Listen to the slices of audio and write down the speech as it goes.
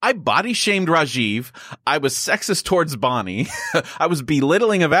I body shamed Rajiv. I was sexist towards Bonnie. I was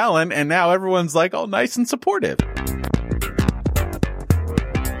belittling of Alan, and now everyone's like all nice and supportive.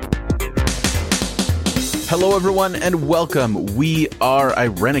 Hello, everyone, and welcome. We are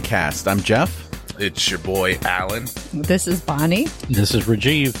Irenicast. I'm Jeff. It's your boy, Alan. This is Bonnie. This is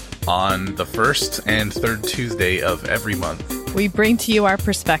Rajiv. On the first and third Tuesday of every month, we bring to you our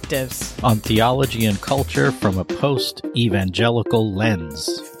perspectives on theology and culture from a post-evangelical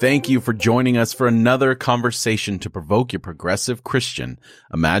lens. Thank you for joining us for another conversation to provoke your progressive Christian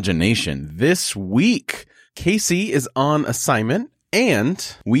imagination. This week, Casey is on assignment,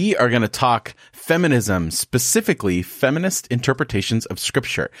 and we are going to talk feminism, specifically feminist interpretations of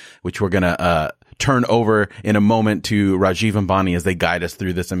Scripture, which we're going to turn over in a moment to Rajiv and Bonnie as they guide us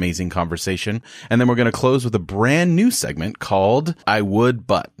through this amazing conversation. And then we're going to close with a brand new segment called I Would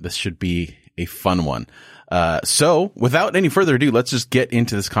But. This should be a fun one. So without any further ado, let's just get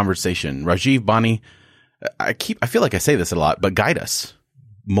into this conversation. Rajiv, Bonnie, I feel like I say this a lot, but guide us,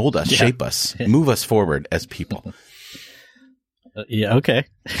 mold us, shape us, move us forward as people. Yeah. Okay.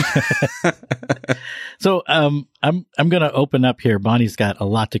 So, I'm going to open up here. Bonnie's got a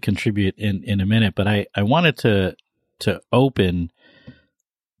lot to contribute in a minute, but I wanted to open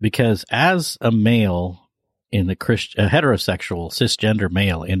because as a male in the a heterosexual cisgender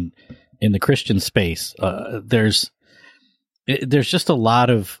male in the Christian space, there's just a lot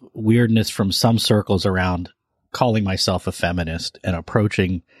of weirdness from some circles around calling myself a feminist and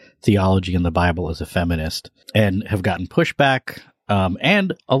approaching theology in the Bible as a feminist, and have gotten pushback.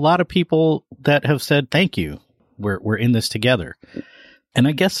 And a lot of people that have said, thank you, we're in this together. And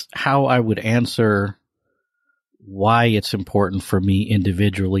I guess how I would answer why it's important for me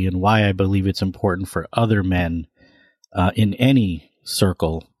individually and why I believe it's important for other men in any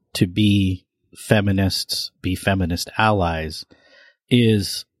circle to be feminists, be feminist allies,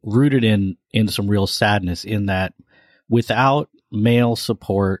 is rooted in some real sadness in that without male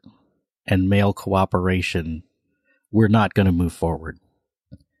support and male cooperation, we're not going to move forward.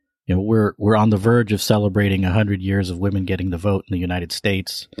 You know, we're on the verge of celebrating 100 years of women getting the vote in the United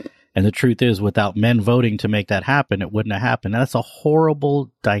States. And the truth is, without men voting to make that happen, it wouldn't have happened. That's a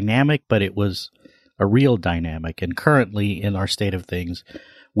horrible dynamic, but it was a real dynamic. And currently in our state of things,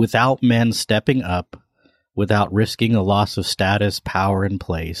 without men stepping up, without risking a loss of status, power, and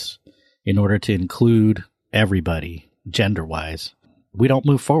place in order to include everybody, gender-wise, we don't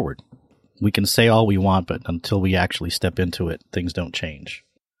move forward. We can say all we want, but until we actually step into it, things don't change.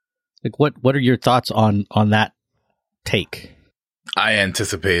 Like, what are your thoughts on that take? I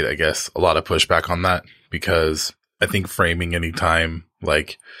anticipate, I guess, a lot of pushback on that because I think framing any time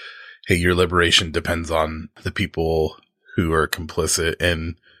like, hey, your liberation depends on the people who are complicit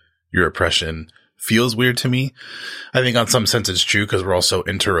in your oppression feels weird to me. I think on some sense it's true because we're all so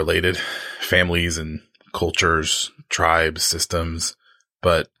interrelated, families and cultures, tribes, systems,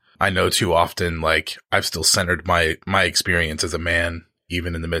 but I know too often, like, I've still centered my experience as a man,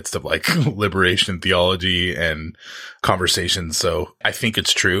 even in the midst of like liberation theology and conversations. So I think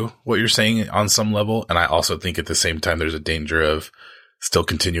it's true what you're saying on some level. And I also think at the same time, there's a danger of still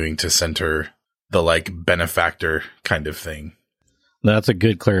continuing to center the like benefactor kind of thing. That's a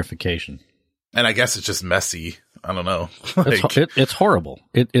good clarification. And I guess it's just messy. I don't know. It's horrible.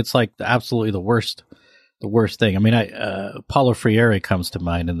 It's like absolutely the worst thing. I mean, Paulo Freire comes to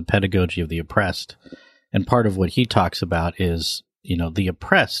mind in the Pedagogy of the Oppressed. And part of what he talks about is, you know, the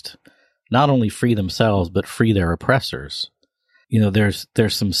oppressed not only free themselves, but free their oppressors. You know, there's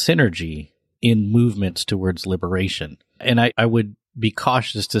some synergy in movements towards liberation. And I would be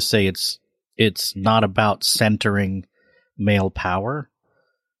cautious to say it's not about centering male power.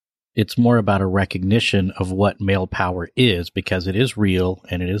 It's more about a recognition of what male power is, because it is real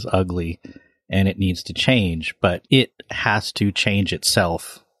and it is ugly. And it needs to change, but it has to change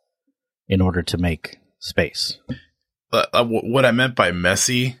itself in order to make space. What I meant by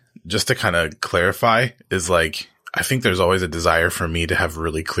messy, just to kind of clarify, is like, I think there's always a desire for me to have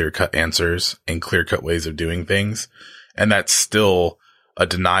really clear-cut answers and clear-cut ways of doing things. And that's still a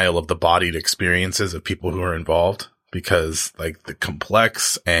denial of the bodied experiences of people who are involved, because like the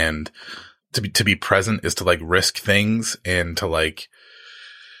complex and to be present is to like risk things and to like,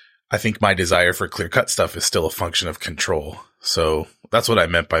 I think my desire for clear-cut stuff is still a function of control. So that's what I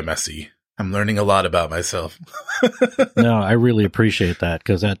meant by messy. I'm learning a lot about myself. No, I really appreciate that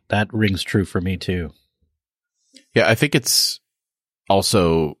because that rings true for me too. Yeah, I think it's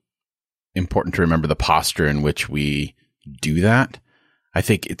also important to remember the posture in which we do that. I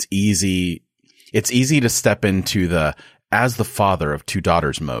think it's easy to step into the as the father of 2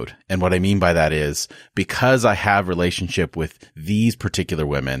 daughters mode. And what I mean by that is because I have relationship with these particular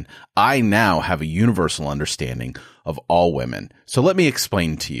women, I now have a universal understanding of all women. So let me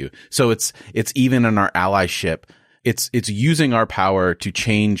explain to you. So it's even in our allyship, it's using our power to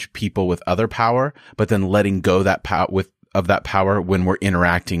change people with other power, but then letting go that power when we're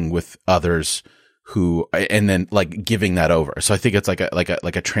interacting with others who, and then like giving that over. So I think it's like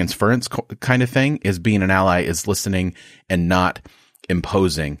a transference kind of thing. Is being an ally is listening and not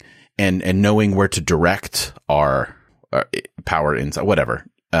imposing, and knowing where to direct our power inside, whatever.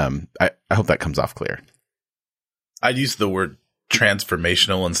 I hope that comes off clear. I'd use the word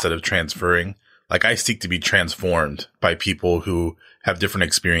transformational instead of transferring. Like, I seek to be transformed by people who have different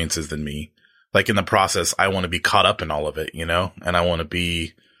experiences than me. Like, in the process, I want to be caught up in all of it, and I want to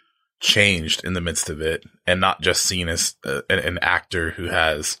be changed in the midst of it, and not just seen as an actor who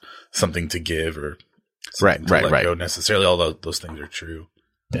has something to give or right. go necessarily, although those things are true.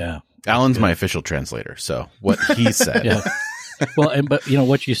 Yeah. Alan's my official translator, so what he said. Yeah. Well, but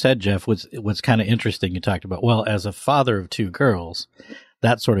what you said, Jeff, was kind of interesting. You talked about, well, as a father of 2 girls,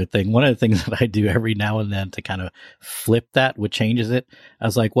 that sort of thing. One of the things that I do every now and then to kind of flip that, what changes it, I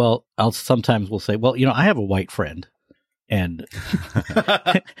was like, well, sometimes we'll say, well, I have a white friend. And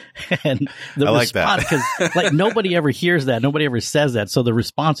and the I like response, because like nobody ever hears that, nobody ever says that, so the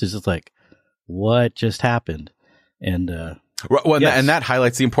response is just like, "What just happened?" And well, yes. And that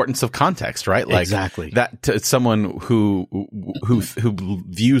highlights the importance of context, right? Like exactly that to someone who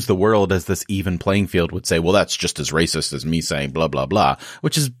views the world as this even playing field would say, "Well, that's just as racist as me saying blah blah blah,"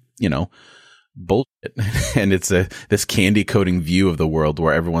 which is bullshit. And it's this candy coating view of the world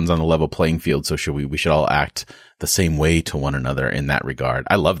where everyone's on a level playing field. So we should all act the same way to one another in that regard.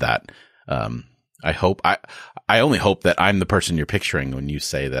 I love that. I only hope that I'm the person you're picturing when you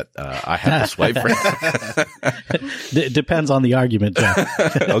say that I have this white friend. It depends on the argument,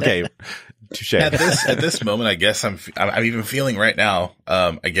 Jeff. Okay. Touche. At this moment, I guess I'm even feeling right now.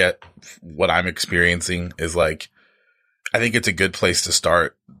 I get what I'm experiencing is like, I think it's a good place to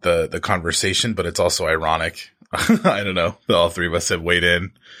start the conversation, but it's also ironic. I don't know. All 3 of us have weighed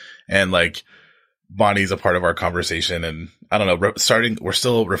in, and like Bonnie's a part of our conversation, and I don't know, we're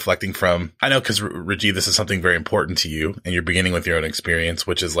still reflecting from, I know, because Rajiv, this is something very important to you, and you're beginning with your own experience,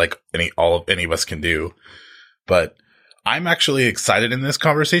 which is like any of us can do. But I'm actually excited in this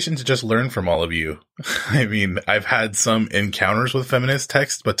conversation to just learn from all of you. I mean, I've had some encounters with feminist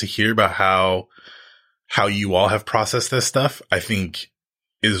texts, but to hear about how you all have processed this stuff, I think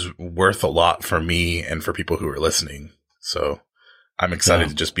is worth a lot for me and for people who are listening. So I'm excited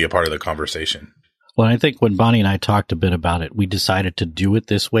to just be a part of the conversation. Well, I think when Bonnie and I talked a bit about it, we decided to do it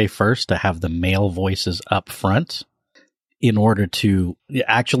this way first, to have the male voices up front in order to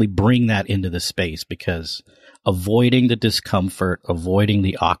actually bring that into the space, because avoiding the discomfort, avoiding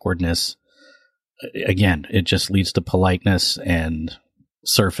the awkwardness, again, it just leads to politeness and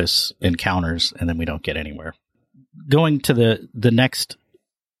surface encounters, and then we don't get anywhere. Going to the next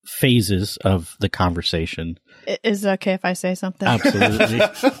phases of the conversation. Is it okay if I say something? Absolutely.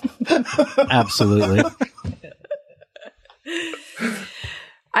 Absolutely.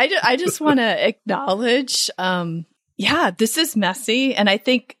 I just want to acknowledge, this is messy, and I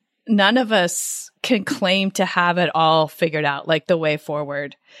think none of us can claim to have it all figured out, like the way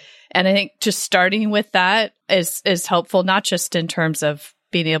forward. And I think just starting with that is helpful, not just in terms of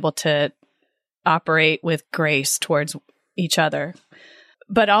being able to operate with grace towards each other,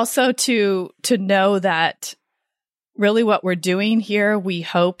 but also to know that really what we're doing here, we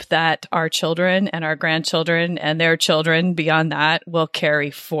hope that our children and our grandchildren and their children beyond that will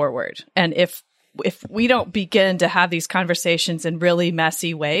carry forward. And if we don't begin to have these conversations in really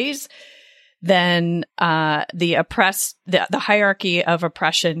messy ways, then the hierarchy of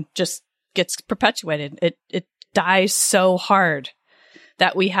oppression just gets perpetuated. It dies so hard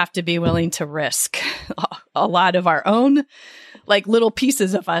that we have to be willing to risk a lot of our own, like little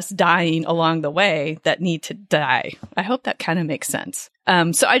pieces of us dying along the way that need to die. I hope that kind of makes sense.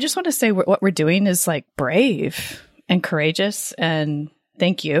 So I just want to say what we're doing is like brave and courageous, and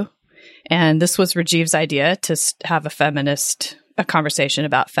thank you. And this was Rajiv's idea to have a conversation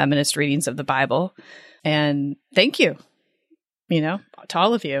about feminist readings of the Bible. And thank you, to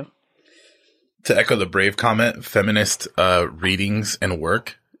all of you. To echo the brave comment, feminist readings and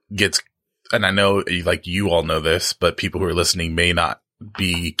work gets, and I know like you all know this, but people who are listening may not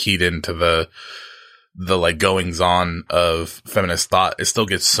be keyed into the like goings on of feminist thought. It still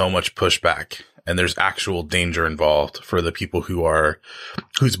gets so much pushback, and there's actual danger involved for the people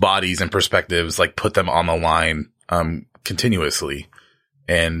whose bodies and perspectives like put them on the line continuously.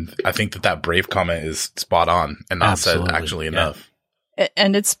 And I think that brave comment is spot on and not said actually enough.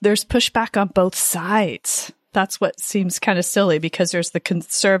 And there's pushback on both sides. That's what seems kind of silly, because there's the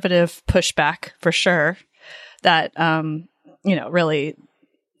conservative pushback for sure that, really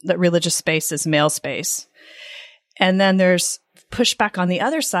the religious space is male space. And then there's pushback on the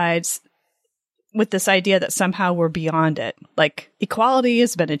other sides with this idea that somehow we're beyond it. Like, equality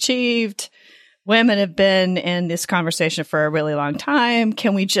has been achieved. Women have been in this conversation for a really long time.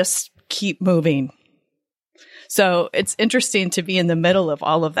 Can we just keep moving? So it's interesting to be in the middle of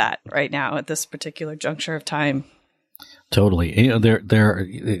all of that right now at this particular juncture of time. Totally. There,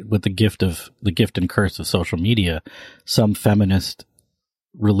 with the gift and curse of social media, some feminist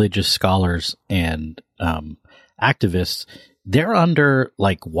religious scholars and activists, they're under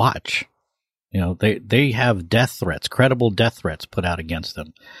like watch. They have death threats, credible death threats put out against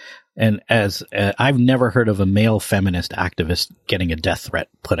them. And as I've never heard of a male feminist activist getting a death threat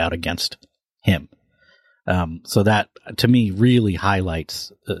put out against him. So that, to me, really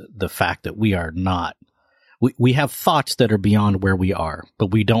highlights the fact that we are not, we have thoughts that are beyond where we are,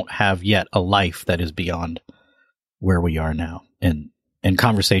 but we don't have yet a life that is beyond where we are now. And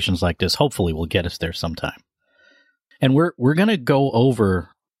conversations like this hopefully will get us there sometime. And we're going to go over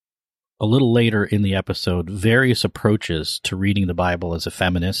a little later in the episode various approaches to reading the Bible as a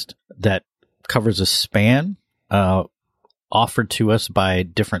feminist that covers a span offered to us by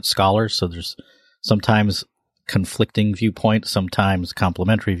different scholars. So there's sometimes conflicting viewpoints, sometimes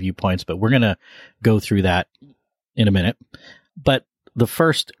complementary viewpoints, but we're going to go through that in a minute. But the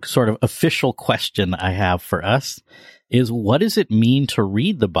first sort of official question I have for us is, what does it mean to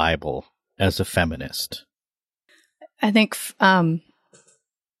read the Bible as a feminist? I think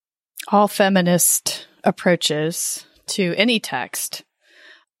all feminist approaches to any text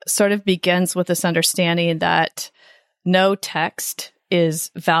sort of begins with this understanding that no text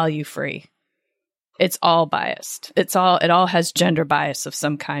is value free. It's all biased. It all has gender bias of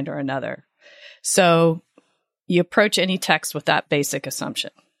some kind or another. So you approach any text with that basic assumption.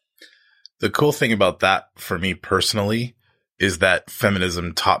 The cool thing about that for me personally is that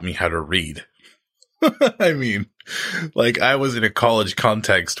feminism taught me how to read. I mean, like, I was in a college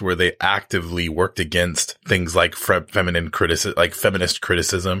context where they actively worked against things like feminist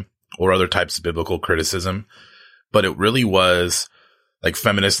criticism or other types of biblical criticism. But it really was like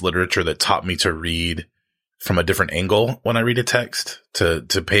feminist literature that taught me to read from a different angle when I read a text, to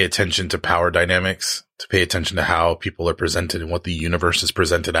pay attention to power dynamics, to pay attention to how people are presented and what the universe is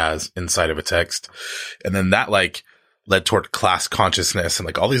presented as inside of a text. And then that led toward class consciousness,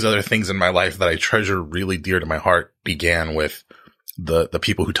 and all these other things in my life that I treasure really dear to my heart began with the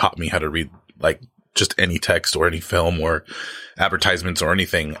people who taught me how to read just any text or any film or advertisements or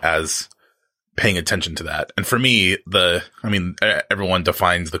anything, as paying attention to that. And for me, everyone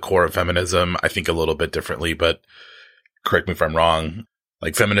defines the core of feminism, I think, a little bit differently, but correct me if I'm wrong.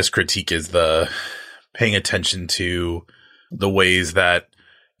 Feminist critique is the paying attention to the ways that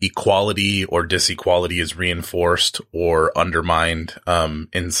equality or disequality is reinforced or undermined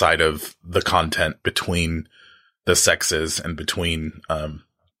inside of the content between the sexes and between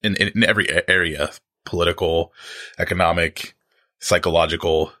in every area, political, economic,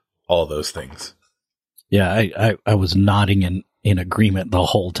 psychological, all of those things. Yeah, I was nodding in agreement the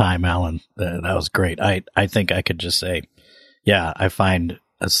whole time, Alan. That was great. I think I could just say, yeah, I find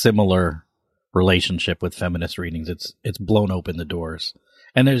a similar relationship with feminist readings. It's blown open the doors.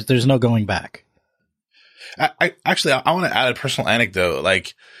 And there's no going back. I want to add a personal anecdote.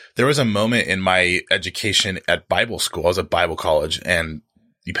 There was a moment in my education at Bible school. I was at Bible college, and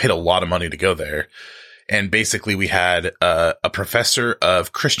you paid a lot of money to go there. And basically we had a professor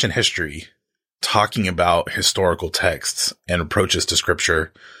of Christian history talking about historical texts and approaches to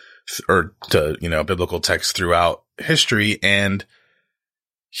scripture or to, biblical texts throughout history. And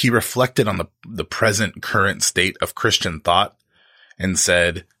he reflected on the present current state of Christian thought and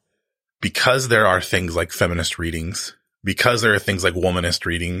said, because there are things like feminist readings, because there are things like womanist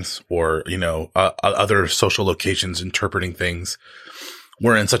readings or, other social locations interpreting things,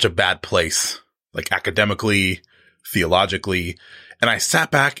 we're in such a bad place, academically, theologically. And I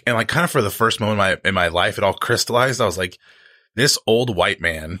sat back and kind of for the first moment in my life, it all crystallized. I was like, this old white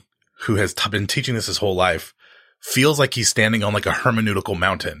man who has been teaching this his whole life feels like he's standing on a hermeneutical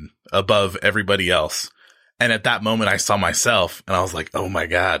mountain above everybody else. And at that moment, I saw myself and I was like, oh my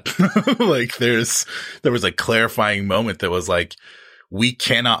God, there was a clarifying moment that was we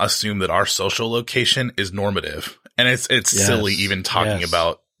cannot assume that our social location is normative. And it's silly even talking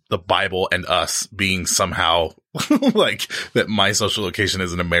about the Bible and us being somehow like that my social location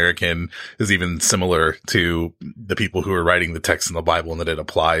as an American is even similar to the people who are writing the text in the Bible and that it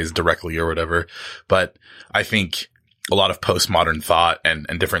applies directly or whatever. But I think a lot of postmodern thought and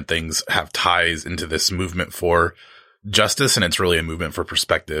different things have ties into this movement for justice. And it's really a movement for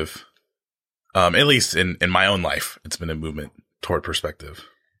perspective. At least in my own life, it's been a movement toward perspective.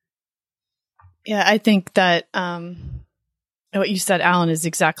 Yeah, I think that what you said, Alan, is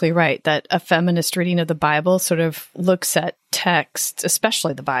exactly right. That a feminist reading of the Bible sort of looks at text,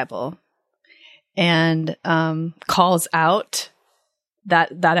 especially the Bible, and calls out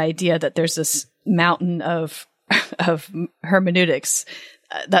that idea that there's this mountain of hermeneutics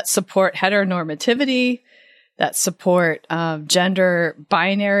that support heteronormativity, that support the gender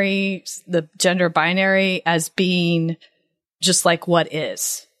binary as being just like what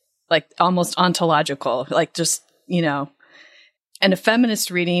is, like almost ontological, like just, and a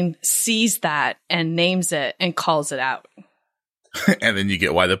feminist reading sees that and names it and calls it out. And then you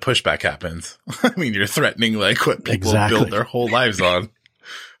get why the pushback happens. I mean, you're threatening like what people build their whole lives on,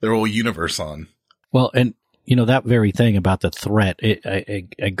 their whole universe on. Well, and that very thing about the threat, I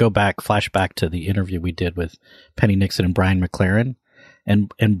flash back to the interview we did with Penny Nixon and Brian McLaren,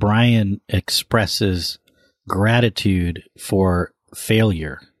 and Brian expresses gratitude for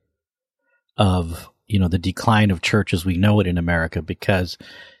failure of, the decline of church as we know it in America, because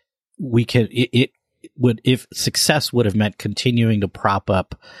if success would have meant continuing to prop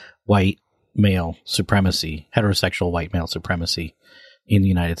up white male supremacy, heterosexual white male supremacy in the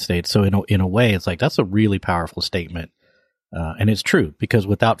United States. So in a way, it's like, that's a really powerful statement. And it's true, because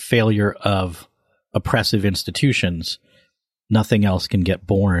without failure of oppressive institutions, nothing else can get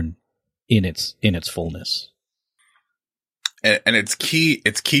born in its fullness. And it's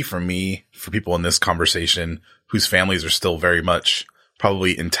key for me, for people in this conversation whose families are still very much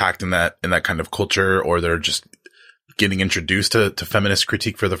probably intact in that kind of culture, or they're just getting introduced to feminist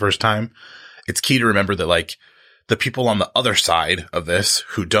critique for the first time. It's key to remember that like the people on the other side of this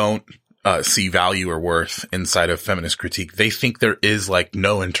who don't see value or worth inside of feminist critique, they think there is like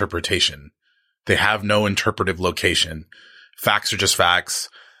no interpretation. They have no interpretive location. Facts are just facts.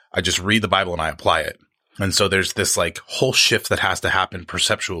 I just read the Bible and I apply it. And so there's this like whole shift that has to happen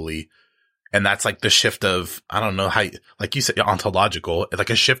perceptually. And that's like the shift of, I don't know how, like you said, ontological, like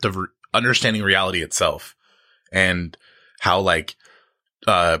a shift of understanding reality itself, and how like,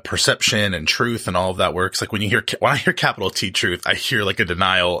 perception and truth and all of that works. Like when I hear capital T truth, I hear like a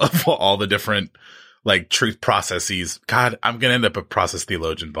denial of all the different like truth processes. God, I'm going to end up a process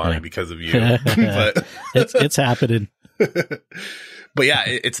theologian, Bonnie, because of you. But it's happening. But yeah,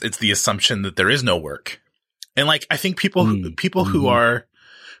 it's the assumption that there is no work. And like, I think people who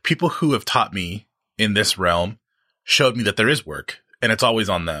have taught me in this realm showed me that there is work, and it's always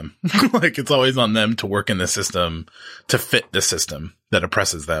on them. Like it's always on them to work in the system, to fit the system that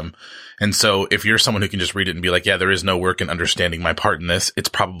oppresses them. And so if you're someone who can just read it and be like, yeah, there is no work in understanding my part in this, it's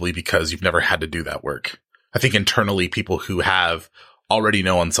probably because you've never had to do that work. I think internally people who have already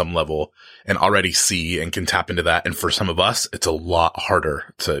know on some level and already see and can tap into that. And for some of us, it's a lot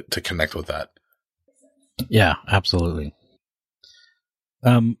harder to connect with that. Yeah, absolutely.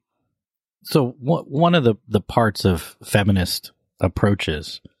 So one of the parts of feminist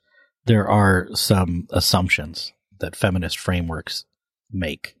approaches, there are some assumptions that feminist frameworks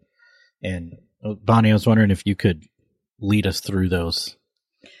make. And Bonnie, I was wondering if you could lead us through those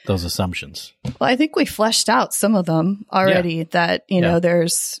assumptions. Well, I think we fleshed out some of them already. Yeah. That,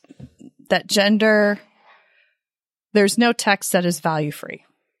 there's that gender, there's no text that is value free,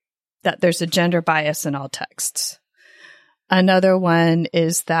 that there's a gender bias in all texts. Another one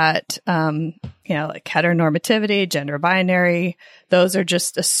is that, like heteronormativity, gender binary, those are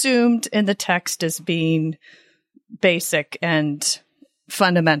just assumed in the text as being basic and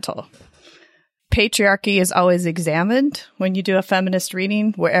fundamental. Patriarchy is always examined when you do a feminist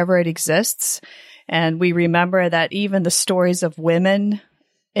reading, wherever it exists. And we remember that even the stories of women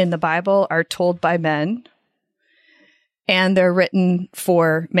in the Bible are told by men, and they're written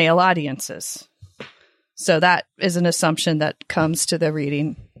for male audiences. So that is an assumption that comes to the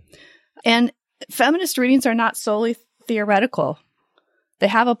reading. And feminist readings are not solely theoretical. They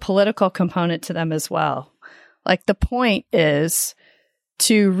have a political component to them as well. Like the point is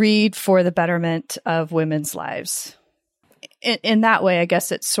to read for the betterment of women's lives. In that way, I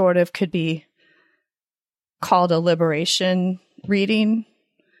guess it sort of could be called a liberation reading,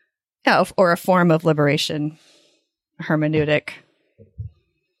 or a form of liberation hermeneutic.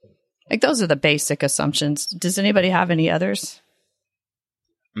 Like those are the basic assumptions. Does anybody have any others?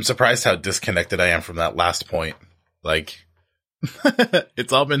 I'm surprised how disconnected I am from that last point. Like,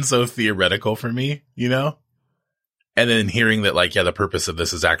 it's all been so theoretical for me, And then hearing that, like, yeah, the purpose of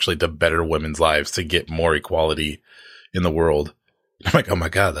this is actually to better women's lives, to get more equality in the world. I'm like, oh my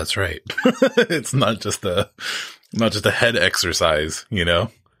God, that's right. It's not just a head exercise, you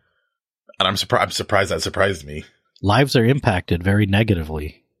know? And I'm surprised that surprised me. Lives are impacted very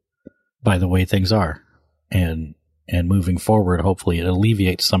negatively by the way things are. And moving forward, hopefully it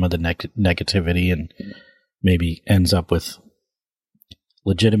alleviates some of the negativity and maybe ends up with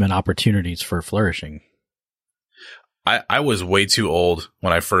legitimate opportunities for flourishing. I was way too old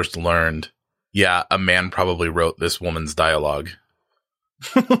when I first learned, yeah, a man probably wrote this woman's dialogue.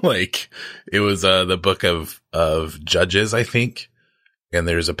 Like, it was the book of Judges, I think. And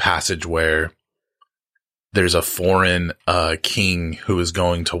there's a passage where there's a foreign king who is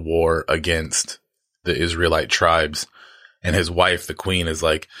going to war against the Israelite tribes. And his wife, the queen, is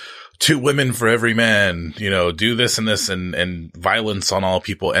like, 2 women for every man, you know, do this and this and violence on all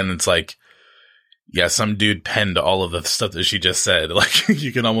people. And it's like, yeah, some dude penned all of the stuff that she just said. Like,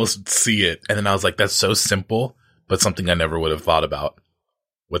 you can almost see it. And then I was like, that's so simple, but something I never would have thought about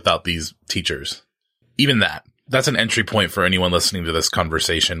without these teachers. Even that's an entry point for anyone listening to this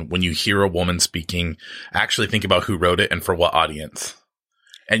conversation. When you hear a woman speaking, actually think about who wrote it and for what audience.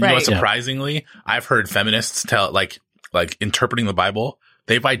 And you know what, surprisingly, I've heard feminists tell, like interpreting the Bible,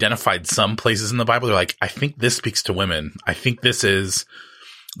 they've identified some places in the Bible. They're like, I think this speaks to women. I think this is,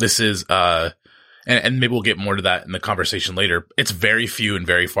 and maybe we'll get more to that in the conversation later. It's very few and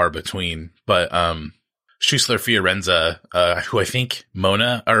very far between, but, Schussler Fiorenza, who I think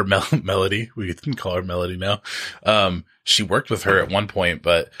Melody, we can call her Melody now. She worked with her at one point,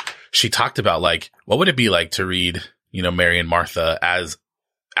 but she talked about, like, what would it be like to read, you know, Mary and Martha as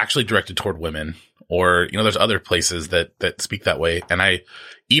actually directed toward women, or, you know, there's other places that speak that way. And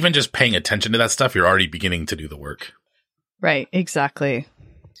even just paying attention to that stuff, you're already beginning to do the work. Right. Exactly.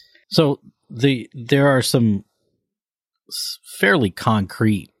 So there are some fairly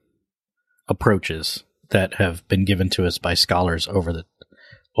concrete approaches that have been given to us by scholars over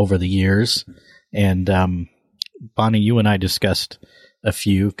the years. And Bonnie, you and I discussed a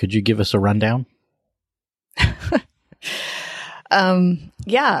few. Could you give us a rundown?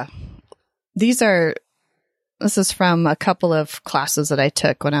 Yeah. This is from a couple of classes that I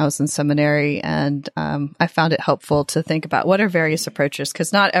took when I was in seminary, and I found it helpful to think about what are various approaches,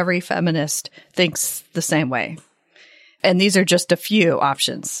 because not every feminist thinks the same way. And these are just a few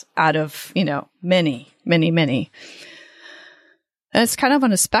options out of, you know, many. And it's kind of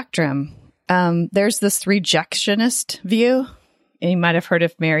on a spectrum. There's this rejectionist view. And you might have heard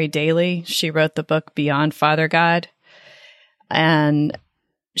of Mary Daly. She wrote the book Beyond Father God. And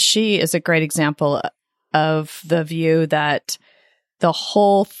she is a great example of the view that the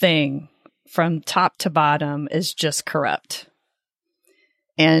whole thing from top to bottom is just corrupt.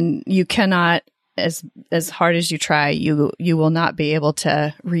 And you cannot, as hard as you try, you will not be able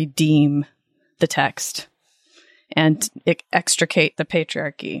to redeem the text and extricate the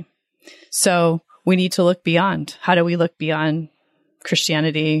patriarchy. So we need to look beyond. How do we look beyond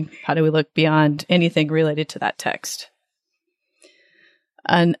Christianity? How do we look beyond anything related to that text?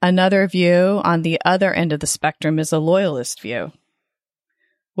 Another view on the other end of the spectrum is a loyalist view,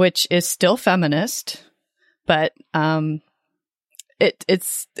 which is still feminist, but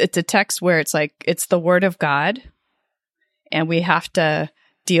it's a text where it's like, it's the word of God, and we have to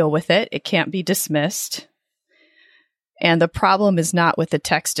deal with it. It can't be dismissed. And the problem is not with the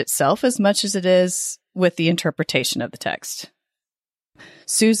text itself as much as it is with the interpretation of the text.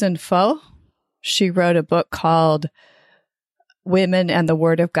 Susan Foe, she wrote a book called Women and the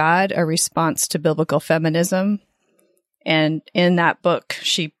Word of God, A Response to Biblical Feminism. And in that book,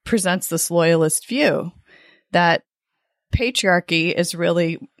 she presents this loyalist view that patriarchy is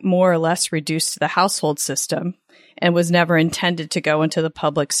really more or less reduced to the household system and was never intended to go into the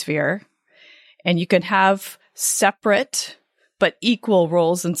public sphere. And you can have separate but equal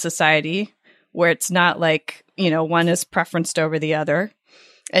roles in society where it's not like, you know, one is preferenced over the other.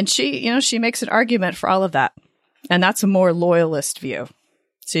 And she makes an argument for all of that. And that's a more loyalist view.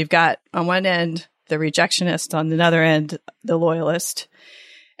 So you've got on one end the rejectionist, on another end the loyalist.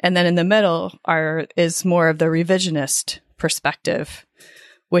 And then in the middle is more of the revisionist perspective,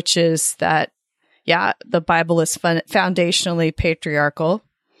 which is that, yeah, the Bible is foundationally patriarchal,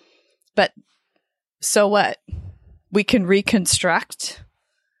 but so what? We can reconstruct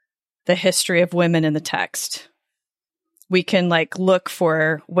the history of women in the text. We can look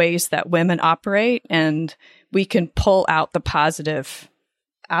for ways that women operate, and we can pull out the positive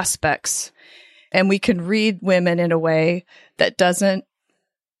aspects, and we can read women in a way that doesn't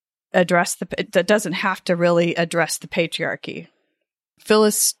have to really address the patriarchy.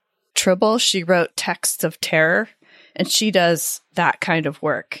 Phyllis Tribble, she wrote Texts of Terror, And she does that kind of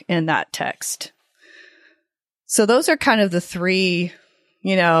work in that text. So those are kind of the three,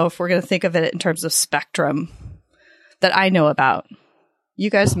 if we're going to think of it in terms of spectrum that I know about. You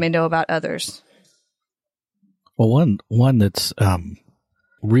guys may know about others. Well, one that's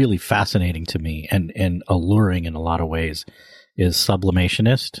really fascinating to me and alluring in a lot of ways is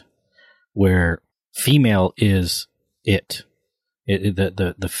sublimationist, where female is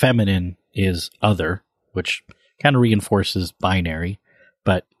the feminine is other, which kind of reinforces binary,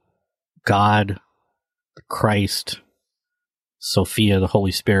 but God, Christ, Sophia, the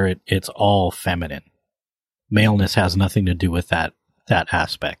Holy Spirit, it's all feminine. Maleness has nothing to do with that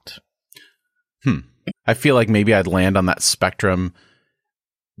aspect. I feel like maybe I'd land on that spectrum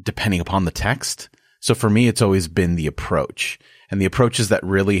depending upon the text. So for me, it's always been the approach. And the approaches that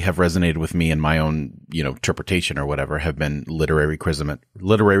really have resonated with me in my own, interpretation or whatever have been literary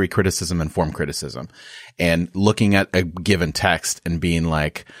criticism and form criticism. And looking at a given text and being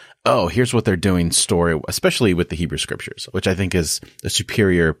like, oh, here's what they're doing story, especially with the Hebrew scriptures, which I think is a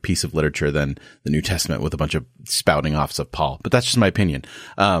superior piece of literature than the New Testament with a bunch of spouting offs of Paul. But that's just my opinion.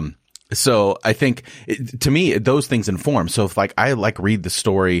 So I think to me, those things inform. So if I read the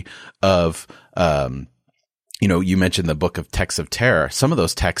story of, you mentioned the book of Texts of Terror. Some of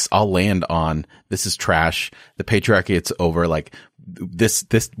those texts I'll land on, this is trash. The patriarchy, it's over.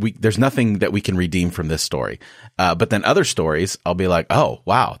 There's nothing that we can redeem from this story. But then other stories, I'll be like, oh,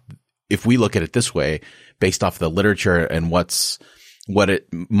 wow. If we look at it this way, based off the literature and what it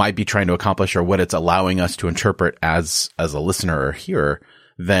might be trying to accomplish or what it's allowing us to interpret as a listener or hearer,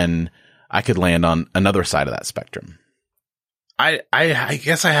 then I could land on another side of that spectrum. I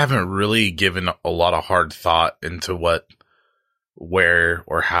guess I haven't really given a lot of hard thought into where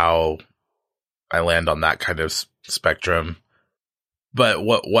or how I land on that kind of spectrum. But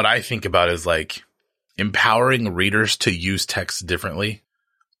what I think about is empowering readers to use text differently.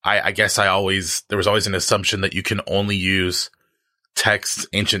 I guess there was always an assumption that you can only use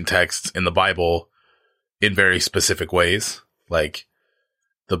ancient texts in the Bible in very specific ways. Like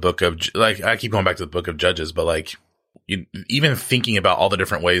the book of, I keep going back to the book of Judges, but even thinking about all the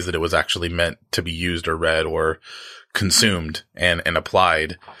different ways that it was actually meant to be used or read or consumed and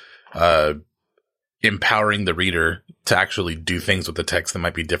applied, empowering the reader to actually do things with the text that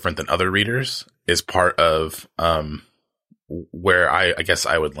might be different than other readers is part of, where I guess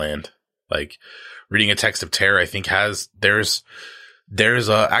I would land. Reading a text of terror, I think there's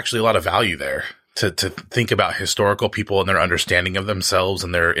actually a lot of value there to think about historical people and their understanding of themselves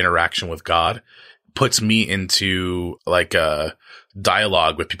and their interaction with God. Puts me into a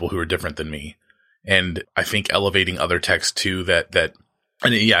dialogue with people who are different than me. And I think elevating other texts too, not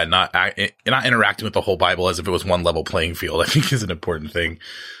interacting with the whole Bible as if it was one level playing field, I think is an important thing.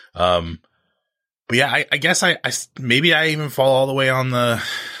 But yeah, I guess maybe I even fall all the way on the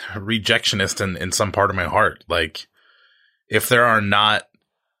rejectionist in some part of my heart. If there are not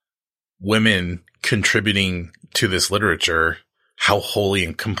women contributing to this literature, how holy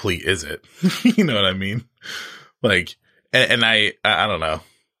and complete is it? You know what I mean? And I don't know.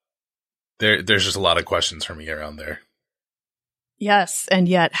 There's just a lot of questions for me around there. Yes. And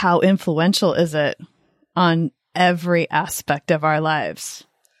yet how influential is it on every aspect of our lives?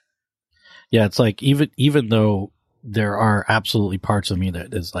 Yeah. It's even though there are absolutely parts of me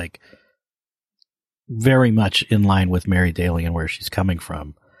that is very much in line with Mary Daly and where she's coming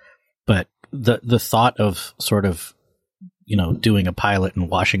from. But the thought of sort of, doing a pilot and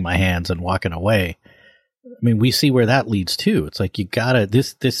washing my hands and walking away. I mean, we see where that leads to. It's you gotta,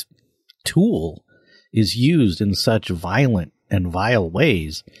 this tool is used in such violent and vile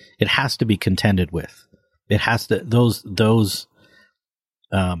ways. It has to be contended with. It has to, those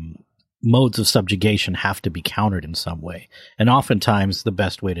modes of subjugation have to be countered in some way. And oftentimes the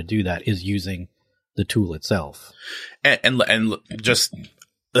best way to do that is using the tool itself. And just,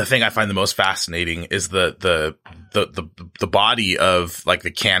 the thing I find the most fascinating is the body of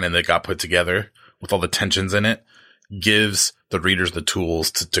the canon that got put together with all the tensions in it gives the readers the tools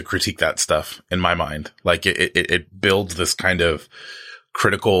to critique that stuff in my mind. It builds this kind of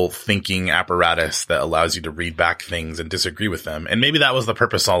critical thinking apparatus that allows you to read back things and disagree with them. And maybe that was the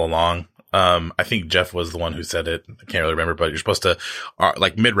purpose all along. I think Jeff was the one who said it. I can't really remember, but you're supposed to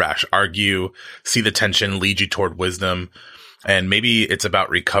midrash, argue, see the tension, lead you toward wisdom. And maybe it's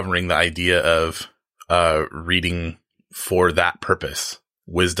about recovering the idea of reading for that purpose,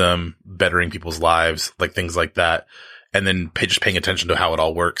 wisdom, bettering people's lives, things like that, and then just paying attention to how it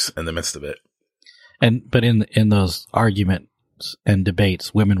all works in the midst of it. But in those arguments and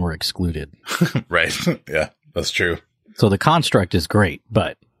debates, women were excluded. Right. Yeah, that's true. So the construct is great,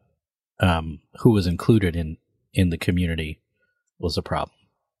 but who was included in the community was a problem.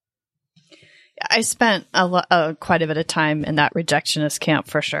 I spent quite a bit of time in that rejectionist camp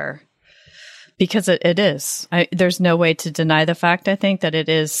for sure, because it is. There's no way to deny the fact, I think, that it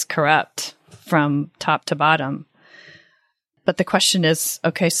is corrupt from top to bottom. But the question is,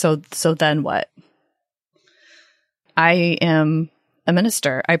 okay, so then what? I am a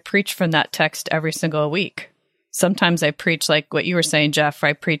minister. I preach from that text every single week. Sometimes I preach like what you were saying, Jeff.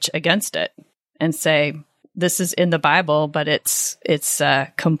 I preach against it and say, this is in the Bible, but it's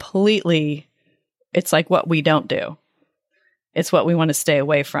completely, it's like what we don't do. It's what we want to stay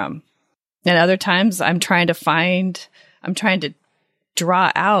away from. And other times I'm trying to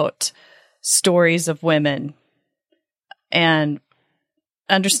draw out stories of women and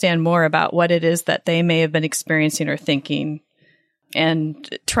understand more about what it is that they may have been experiencing or thinking,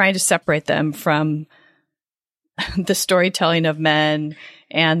 and trying to separate them from the storytelling of men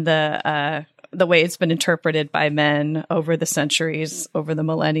and the way it's been interpreted by men over the centuries, over the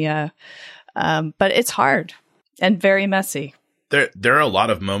millennia. But it's hard and very messy. There are a lot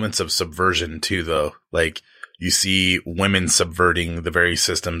of moments of subversion too, though. Like, you see women subverting the very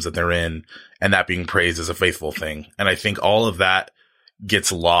systems that they're in, and that being praised as a faithful thing. And I think all of that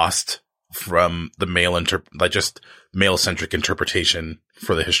gets lost from the male-centric interpretation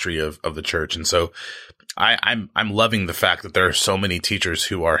for the history of the church. And so I'm loving the fact that there are so many teachers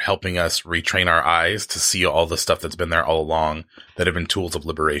who are helping us retrain our eyes to see all the stuff that's been there all along, that have been tools of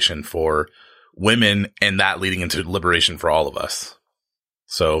liberation for women, and that leading into liberation for all of us.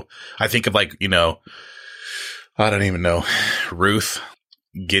 So I think of, like, I don't even know, Ruth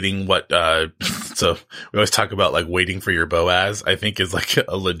getting what, so we always talk about like waiting for your Boaz, I think is like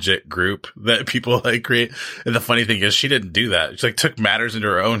a legit group that people like create. And the funny thing is, she didn't do that. She like took matters into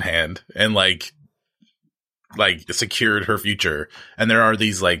her own hand and like secured her future. And there are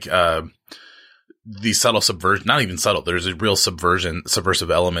these like, these subtle subversion, not even subtle, there's a real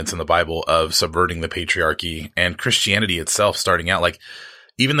subversive elements in the Bible of subverting the patriarchy and Christianity itself starting out. Like,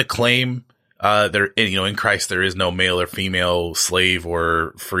 even the claim, in Christ, there is no male or female, slave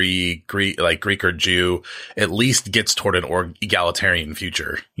or free, Greek or Jew, at least gets toward an egalitarian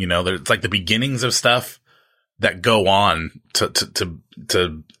future. It's like the beginnings of stuff that go on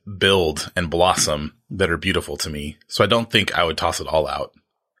to build and blossom that are beautiful to me. So I don't think I would toss it all out.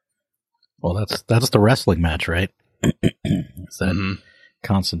 Well, that's the wrestling match, right? It's that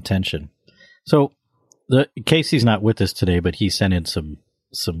constant tension. So Casey's not with us today, but he sent in some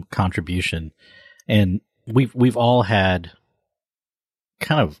contribution, and we've all had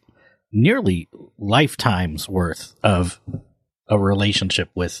kind of nearly lifetimes worth of a relationship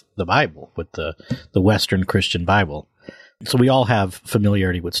with the Bible, with the Western Christian Bible. So we all have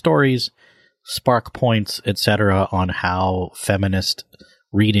familiarity with stories, spark points, etc., on how feminist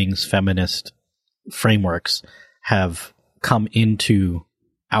readings, feminist frameworks have come into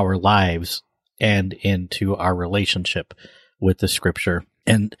our lives and into our relationship with the scripture.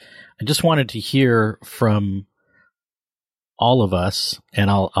 And I just wanted to hear from all of us, and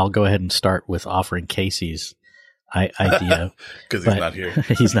I'll go ahead and start with offering Casey's idea. Because he's not here.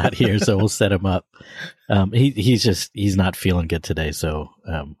 He's not here, so we'll set him up. He's not feeling good today, so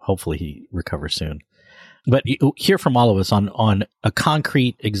hopefully he recovers soon. But hear from all of us on a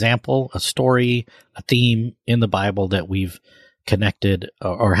concrete example, a story, a theme in the Bible that we've connected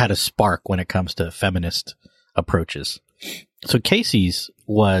or had a spark when it comes to feminist approaches. So Casey's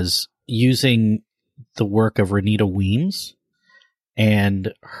was using the work of Renita Weems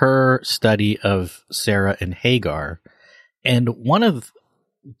and her study of Sarah and Hagar. And one of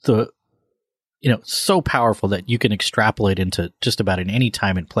the, so powerful that you can extrapolate into just about in any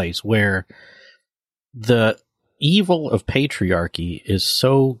time and place, where the evil of patriarchy is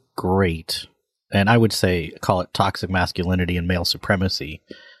so great, and I would say call it toxic masculinity and male supremacy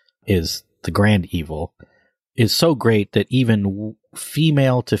is the grand evil, is so great that even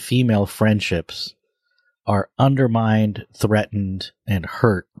female to female friendships are undermined, threatened, and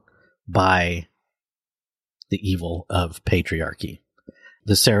hurt by the evil of patriarchy.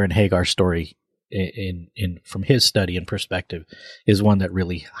 The Sarah and Hagar story in from his study and perspective is one that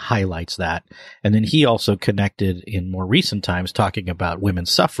really highlights that. And then he also connected in more recent times talking about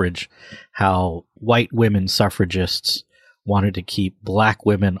women's suffrage, how white women suffragists wanted to keep black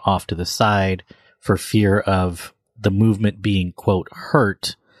women off to the side for fear of the movement being, quote,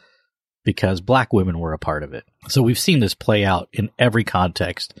 hurt because black women were a part of it. So we've seen this play out in every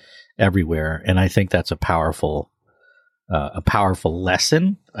context, everywhere. And I think that's a powerful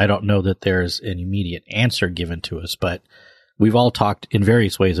lesson. I don't know that there's an immediate answer given to us, but we've all talked in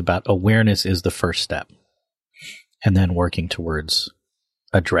various ways about awareness is the first step, and then working towards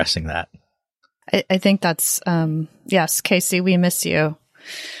addressing that. I think that's, yes, Casey, we miss you.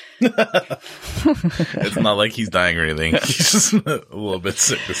 It's not like he's dying or anything. He's just a little bit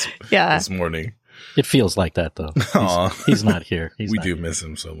sick this morning. It feels like that, though. He's not here. We do miss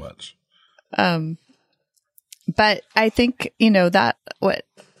him so much. But I think, that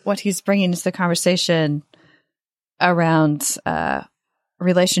what he's bringing is the conversation around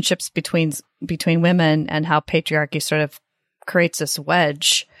relationships between women and how patriarchy sort of creates this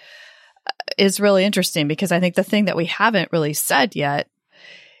wedge is really interesting, because I think the thing that we haven't really said yet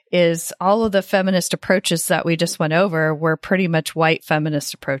is all of the feminist approaches that we just went over were pretty much white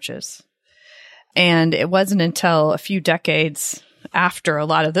feminist approaches. And it wasn't until a few decades after a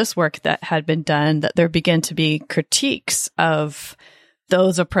lot of this work that had been done that there began to be critiques of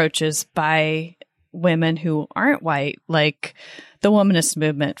those approaches by women who aren't white, like the womanist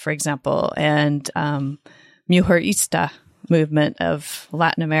movement, for example, and Mujerista movement of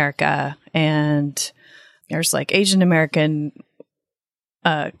Latin America. And there's like Asian American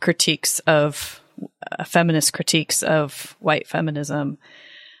critiques of feminist critiques of white feminism.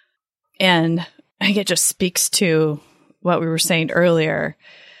 And I think it just speaks to what we were saying earlier.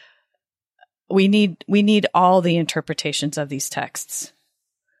 We need all the interpretations of these texts.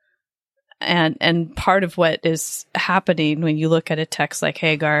 And part of what is happening when you look at a text like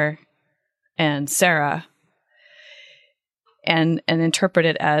Hagar and Sarah and interpret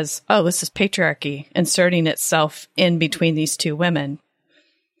it as, oh, this is patriarchy inserting itself in between these two women,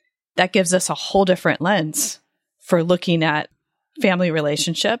 that gives us a whole different lens for looking at family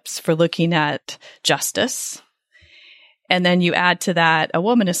relationships, for looking at justice. And then you add to that a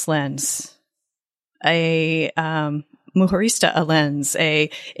womanist lens, a Mujerista a lens,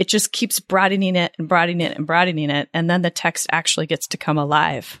 it just keeps broadening it and broadening it and broadening it. And then the text actually gets to come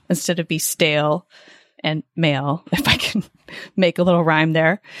alive instead of be stale and male, if I can make a little rhyme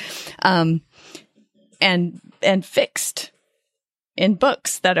there, and fixed in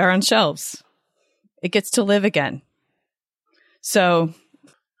books that are on shelves. It gets to live again. So,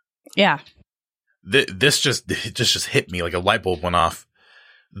 yeah. This just hit me like a light bulb went off.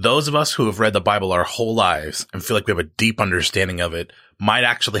 Those of us who have read the Bible our whole lives and feel like we have a deep understanding of it might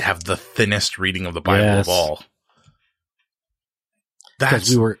actually have the thinnest reading of the Bible of all.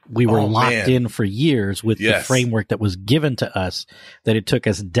 Because we were locked in for years with the framework that was given to us that it took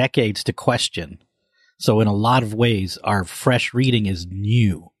us decades to question. So in a lot of ways, our fresh reading is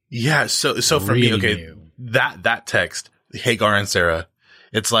new. Yeah. So for really me, okay, new. that text, Hagar and Sarah,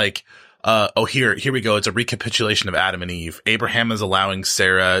 it's like, here we go. It's a recapitulation of Adam and Eve. Abraham is allowing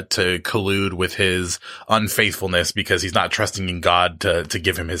Sarah to collude with his unfaithfulness because he's not trusting in God to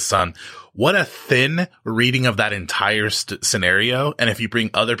give him his son. What a thin reading of that entire scenario. And if you bring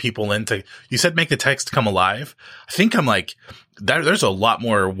other people into, you said make the text come alive. I think I'm like, there's a lot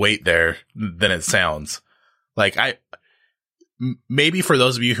more weight there than it sounds. Like maybe for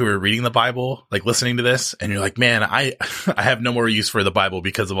those of you who are reading the Bible, like listening to this, and you're like, man, I have no more use for the Bible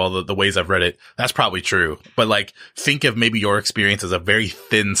because of all the ways I've read it. That's probably true. But like, think of maybe your experience as a very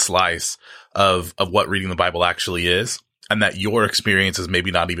thin slice of what reading the Bible actually is, and that your experience is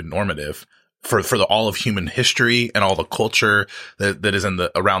maybe not even normative for all of human history and all the culture that is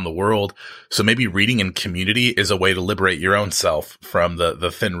around the world. So maybe reading in community is a way to liberate your own self from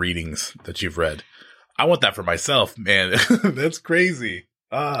the thin readings that you've read. I want that for myself, man. That's crazy.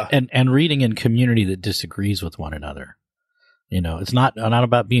 And reading in community that disagrees with one another. It's not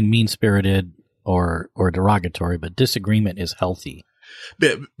about being mean-spirited or derogatory, but disagreement is healthy.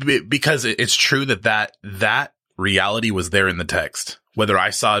 Because it's true that reality was there in the text. Whether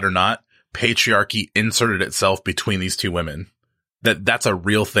I saw it or not, patriarchy inserted itself between these two women. That's a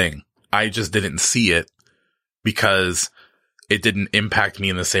real thing. I just didn't see it because it didn't impact me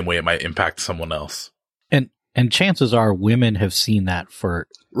in the same way it might impact someone else. And chances are women have seen that for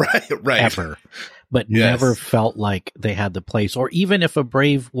right ever, but never felt like they had the place. Or even if a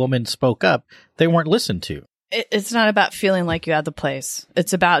brave woman spoke up, they weren't listened to. It's not about feeling like you had the place.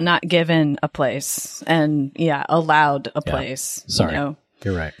 It's about not given a place and, allowed a place. Sorry.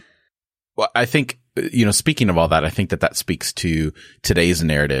 You're right. Well, I think, speaking of all that, I think that speaks to today's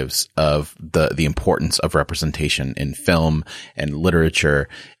narratives of the importance of representation in film and literature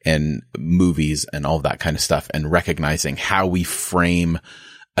and movies and all of that kind of stuff, and recognizing how we frame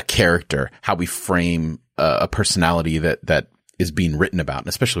a character, how we frame a personality that is being written about, and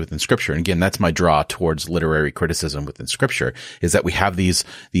especially within scripture. And again, that's my draw towards literary criticism within scripture, is that we have these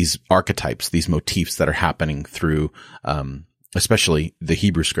archetypes, these motifs that are happening through, especially the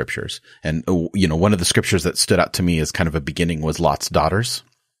Hebrew scriptures. And, one of the scriptures that stood out to me as kind of a beginning was Lot's daughters.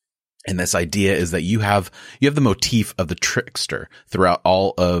 And this idea is that you have the motif of the trickster throughout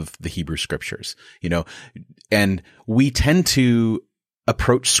all of the Hebrew scriptures, and we tend to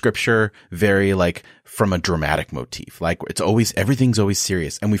approach scripture very like from a dramatic motif. Like everything's always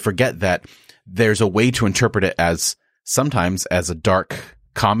serious. And we forget that there's a way to interpret it as sometimes as a dark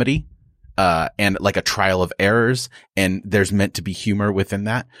comedy, and like a trial of errors. And there's meant to be humor within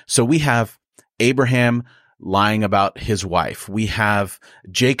that. So we have Abraham lying about his wife. We have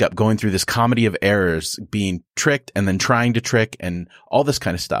Jacob going through this comedy of errors, being tricked and then trying to trick and all this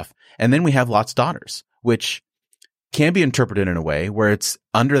kind of stuff. And then we have Lot's daughters, which can be interpreted in a way where it's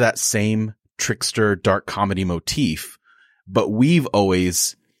under that same trickster, dark comedy motif, but we've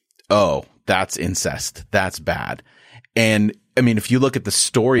always, that's incest. That's bad. And I mean, if you look at the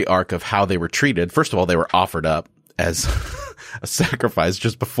story arc of how they were treated, first of all, they were offered up as a sacrifice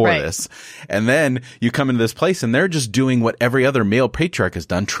just before this. And then you come into this place and they're just doing what every other male patriarch has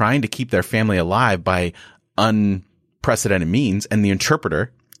done, trying to keep their family alive by unprecedented means. And the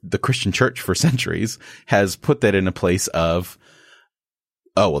interpreter, the Christian church for centuries, has put that in a place of,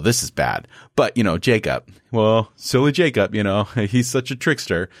 this is bad. But, Jacob, silly Jacob, he's such a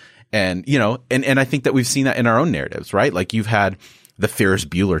trickster. And, and I think that we've seen that in our own narratives, right? Like you've had the Ferris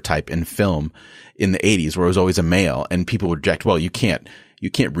Bueller type in film in the 80s where it was always a male and people would reject, you can't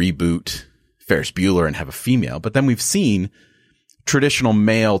reboot Ferris Bueller and have a female. But then we've seen traditional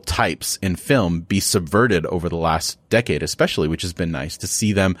male types in film be subverted over the last decade, especially, which has been nice to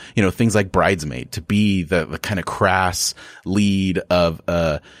see them, things like Bridesmaid, to be the kind of crass lead of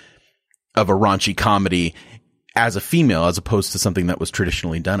a raunchy comedy as a female, as opposed to something that was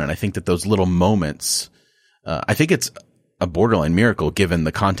traditionally done. And I think that those little moments, I think it's a borderline miracle given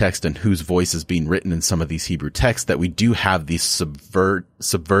the context and whose voice is being written in some of these Hebrew texts that we do have these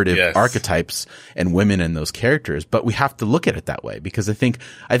subvertive archetypes and women in those characters. But we have to look at it that way, because I think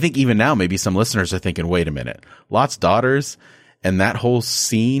even now maybe some listeners are thinking, wait a minute, Lot's daughters and that whole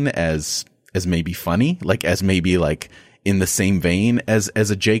scene as maybe funny, like as maybe like in the same vein as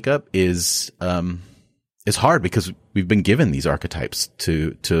a Jacob is hard because we've been given these archetypes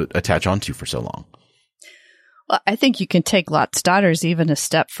to attach onto for so long. Well, I think you can take Lot's daughters even a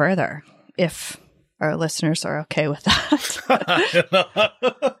step further if our listeners are okay with that.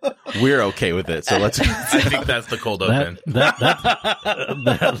 We're okay with it. So let's. I think that's the cold open.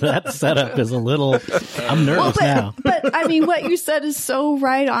 That setup is a little. I'm nervous now. But I mean, what you said is so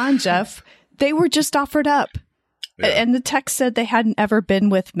right on, Jeff. They were just offered up. Yeah. And the text said they hadn't ever been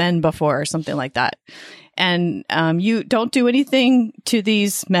with men before or something like that. And you don't do anything to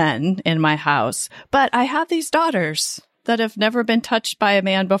these men in my house, but I have these daughters that have never been touched by a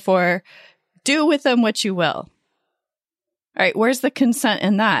man before. Do with them what you will. All right, where's the consent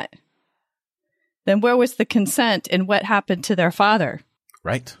in that? Then where was the consent in what happened to their father?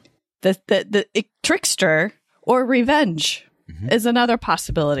 Right. The trickster or revenge is another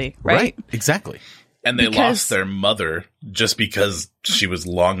possibility, right? Exactly. And they lost their mother just because she was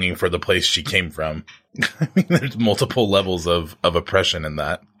longing for the place she came from. I mean, there's multiple levels of oppression in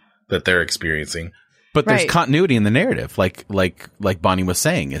that they're experiencing. But there's continuity in the narrative, like Bonnie was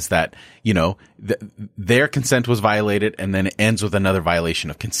saying, is that, their consent was violated and then it ends with another violation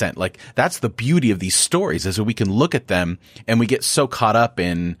of consent. Like that's the beauty of these stories, is that we can look at them and we get so caught up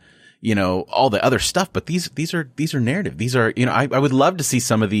in, all the other stuff. But these are narrative. These are, I would love to see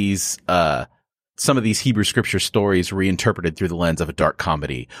some of these Hebrew scripture stories reinterpreted through the lens of a dark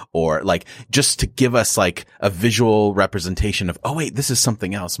comedy, or like just to give us like a visual representation of, oh wait, this is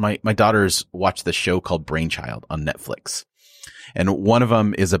something else. My daughters watch this show called Brainchild on Netflix. And one of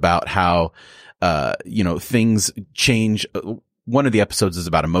them is about how, things change. One of the episodes is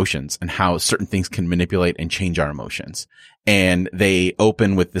about emotions and how certain things can manipulate and change our emotions. And they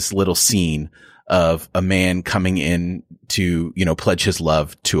open with this little scene of a man coming in to, pledge his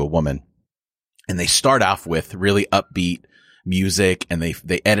love to a woman. And they start off with really upbeat music and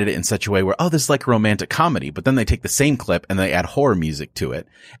they edit it in such a way where, this is like a romantic comedy. But then they take the same clip and they add horror music to it.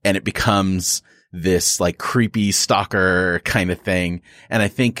 And it becomes this like creepy stalker kind of thing. And I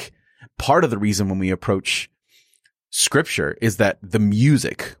think part of the reason when we approach scripture is that the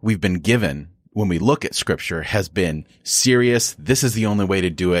music we've been given when we look at scripture has been serious. This is the only way to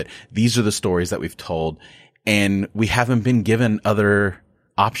do it. These are the stories that we've told. And we haven't been given other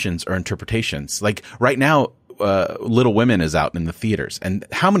options or interpretations. Like right now, Little Women is out in the theaters. And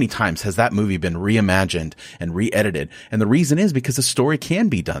how many times has that movie been reimagined and re-edited? And the reason is because the story can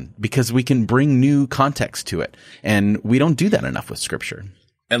be done, because we can bring new context to it. And we don't do that enough with scripture.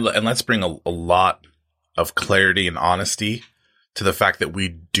 And let's bring a lot of clarity and honesty to the fact that we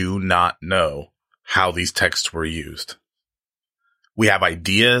do not know how these texts were used. We have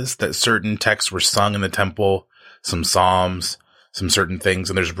ideas that certain texts were sung in the temple, some psalms, some certain things.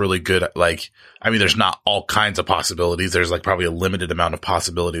 And there's really good, there's not all kinds of possibilities. There's probably a limited amount of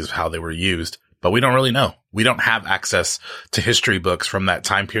possibilities of how they were used, but we don't really know. We don't have access to history books from that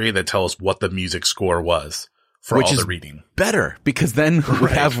time period that tell us what the music score was for all the reading. Better, because then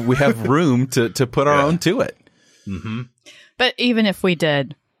we have room to put our own to it. Mm-hmm. But even if we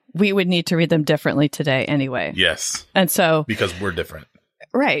did, we would need to read them differently today anyway. Yes. And so, because we're different.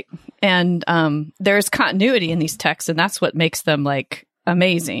 Right. And there's continuity in these texts, and that's what makes them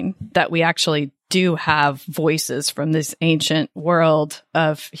amazing, that we actually do have voices from this ancient world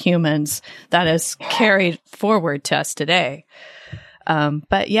of humans that is carried forward to us today.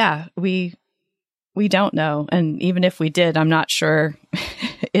 But yeah, we don't know. And even if we did, I'm not sure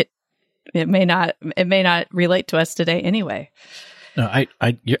it may not relate to us today anyway. No,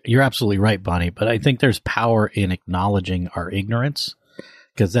 you're absolutely right, Bonnie, but I think there's power in acknowledging our ignorance,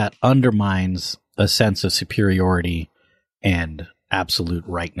 because that undermines a sense of superiority and absolute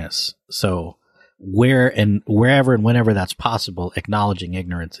rightness. So wherever and whenever that's possible, acknowledging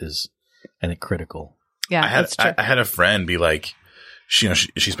ignorance is, I think, critical. Yeah, that's true. I had a friend be like, she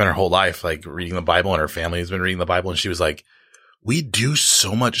spent her whole life reading the Bible, and her family has been reading the Bible, and she was like, we do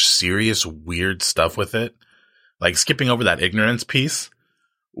so much serious, weird stuff with it. Skipping over that ignorance piece,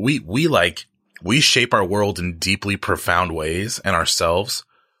 we shape our world in deeply profound ways and ourselves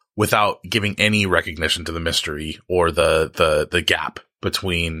without giving any recognition to the mystery or the gap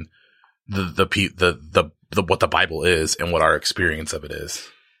between the what the Bible is and what our experience of it is.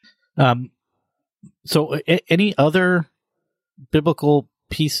 So any other biblical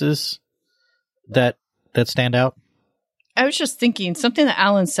pieces that stand out? I was just thinking something that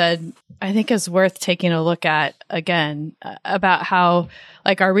Alan said, I think is worth taking a look at again, about how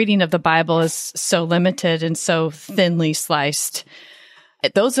our reading of the Bible is so limited and so thinly sliced.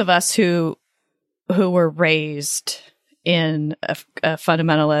 Those of us who were raised in a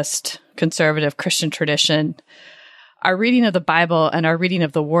fundamentalist, conservative Christian tradition, our reading of the Bible and our reading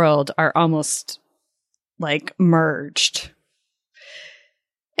of the world are almost merged.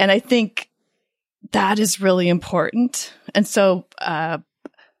 And I think that is really important. And so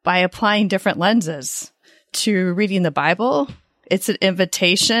by applying different lenses to reading the Bible, it's an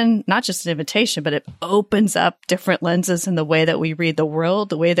invitation, not just an invitation, but it opens up different lenses in the way that we read the world,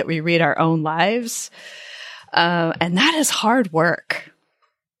 the way that we read our own lives. And that is hard work.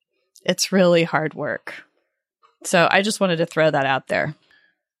 It's really hard work. So I just wanted to throw that out there.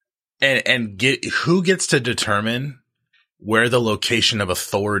 And who gets to determine where the location of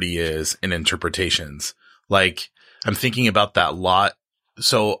authority is in interpretations? I'm thinking about that a lot.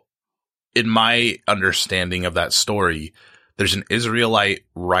 So in my understanding of that story, there's an Israelite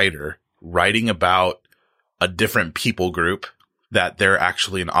writer writing about a different people group that they're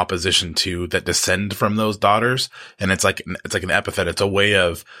actually in opposition to, that descend from those daughters. And it's like an epithet. It's a way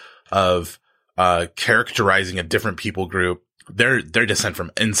of characterizing a different people group. Their descent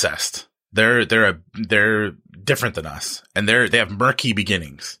from incest. They're different than us, and they have murky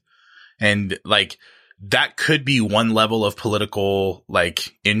beginnings. And that could be one level of political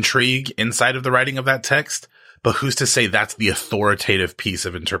intrigue inside of the writing of that text. But who's to say that's the authoritative piece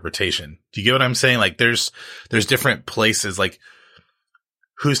of interpretation? Do you get what I'm saying? There's different places.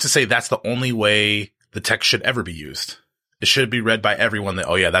 Who's to say that's the only way the text should ever be used? It should be read by everyone that,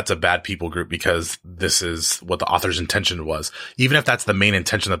 oh yeah, that's a bad people group because this is what the author's intention was. Even if that's the main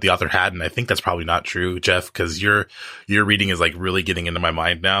intention that the author had. And I think that's probably not true, Jeff, because your reading is really getting into my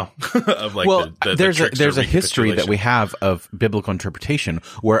mind now of there's a history that we have of biblical interpretation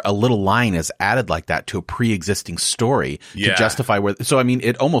where a little line is added like that to a pre-existing story to justify where. So, I mean,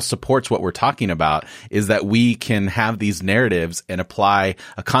 it almost supports what we're talking about, is that we can have these narratives and apply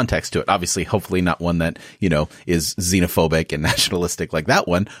a context to it. Obviously, hopefully not one that, is xenophobic and nationalistic like that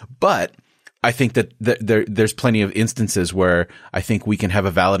one. But I think that there's plenty of instances where I think we can have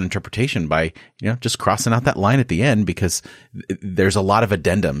a valid interpretation by, just crossing out that line at the end, because there's a lot of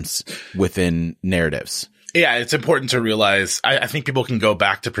addendums within narratives. Yeah, it's important to realize, I think people can go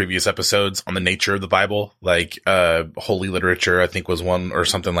back to previous episodes on the nature of the Bible, holy literature, I think was one, or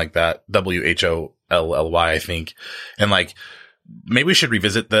something like that. WHOLLY, I think. And maybe we should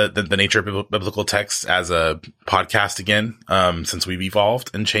revisit the nature of biblical texts as a podcast again, since we've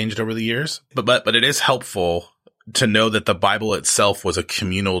evolved and changed over the years. But it is helpful to know that the Bible itself was a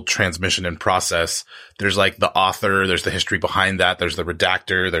communal transmission and process. There's the author, there's the history behind that, there's the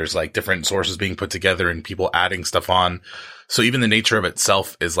redactor, there's different sources being put together and people adding stuff on. So even the nature of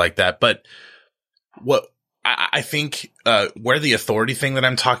itself is like that. But what I think, where the authority thing that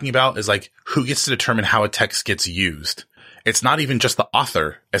I'm talking about is who gets to determine how a text gets used. it's not even just the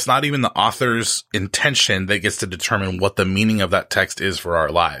author. It's not even the author's intention that gets to determine what the meaning of that text is for our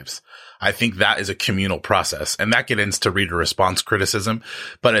lives. I think that is a communal process, and that gets into reader response criticism.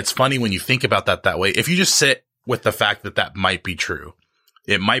 But it's funny when you think about that way. If you just sit with the fact that that might be true,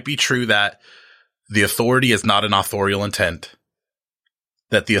 it might be true that the authority is not an authorial intent,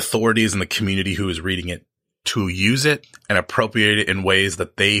 that the authority is in the community who is reading it to use it and appropriate it in ways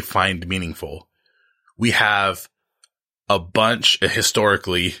that they find meaningful. We have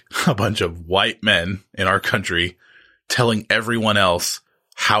historically, a bunch of white men in our country telling everyone else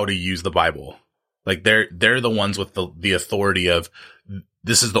how to use the Bible. Like they're the ones with the authority of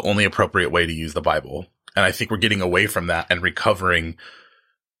this is the only appropriate way to use the Bible. And I think we're getting away from that and recovering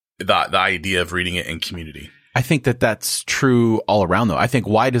the idea of reading it in community. I think that that's true all around, though. I think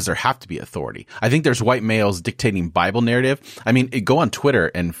why does there have to be authority? I think there's white males dictating Bible narrative. I mean, go on Twitter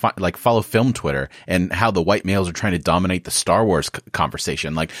and follow film Twitter and how the white males are trying to dominate the Star Wars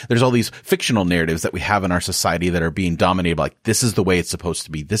conversation. Like there's all these fictional narratives that we have in our society that are being dominated by, like, this is the way it's supposed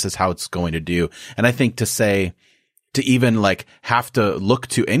to be. This is how it's going to do. And I think to even like have to look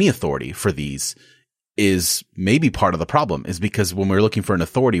to any authority for these is maybe part of the problem, is because when we're looking for an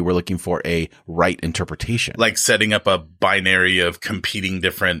authority, we're looking for a right interpretation. Like setting up a binary of competing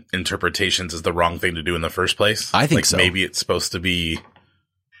different interpretations is the wrong thing to do in the first place. I think so. Maybe it's supposed to be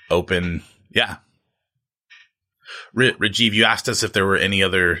open. Yeah. Rajiv, you asked us if there were any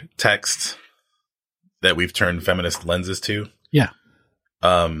other texts that we've turned feminist lenses to. Yeah.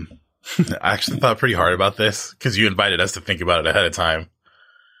 I actually thought pretty hard about this because you invited us to think about it ahead of time.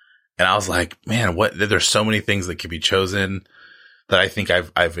 And I was like, man, there's so many things that could be chosen that I think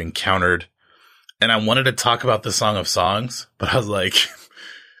I've encountered. And I wanted to talk about the Song of Songs, but I was like,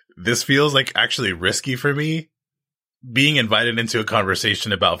 this feels like actually risky for me being invited into a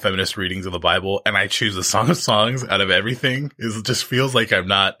conversation about feminist readings of the Bible. And I choose the Song of Songs out of everything. It just feels like I'm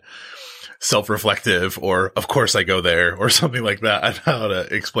not self-reflective, or of course I go there, or something like that. I don't know how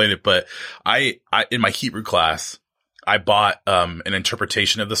to explain it, but I in my Hebrew class, I bought an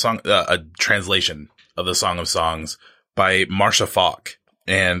interpretation of the song, a translation of the Song of Songs by Marcia Falk,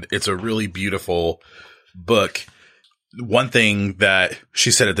 and it's a really beautiful book. One thing that she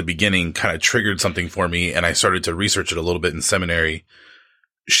said at the beginning kind of triggered something for me, and I started to research it a little bit in seminary.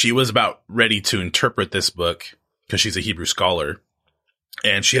 She was about ready to interpret this book because she's a Hebrew scholar,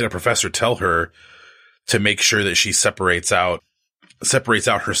 and she had a professor tell her to make sure that she separates out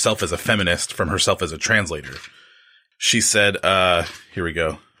herself as a feminist from herself as a translator. She said, here we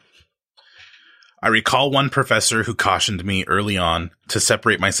go. I recall one professor who cautioned me early on to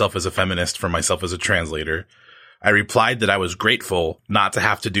separate myself as a feminist from myself as a translator. I replied that I was grateful not to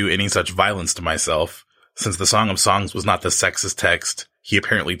have to do any such violence to myself, since the Song of Songs was not the sexist text he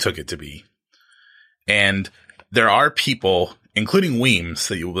apparently took it to be. And there are people, including Weems,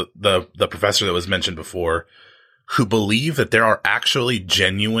 the professor that was mentioned before, who believe that there are actually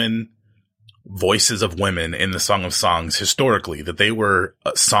genuine voices of women in the Song of Songs historically, that they were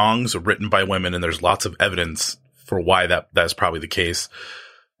songs written by women, and there's lots of evidence for why that's probably the case.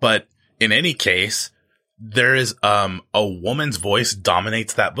 But in any case, there is a woman's voice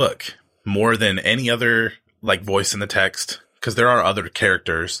dominates that book more than any other like voice in the text, because there are other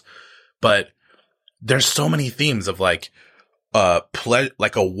characters, but there's so many themes of like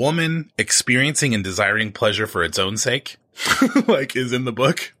like a woman experiencing and desiring pleasure for its own sake like is in the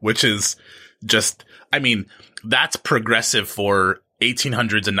book, which is just, I mean, that's progressive for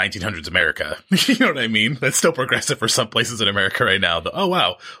 1800s and 1900s America. You know what I mean? That's still progressive for some places in America right now. Oh,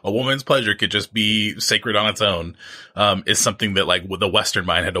 wow. A woman's pleasure could just be sacred on its own, is something that like the Western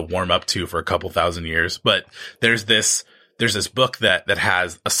mind had to warm up to for a couple thousand years. But there's this book that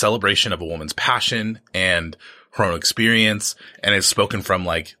has a celebration of a woman's passion and her own experience, and it's spoken from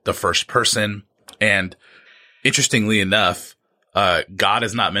like the first person. And interestingly enough, God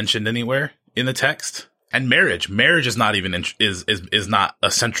is not mentioned anywhere in the text, and marriage is not even is not a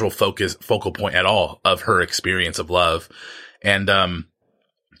central focal point at all of her experience of love. And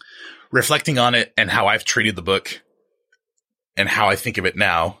reflecting on it and how I've treated the book and how I think of it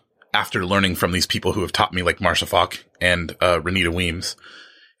now, after learning from these people who have taught me, like Marcia Falk and Renita Weems,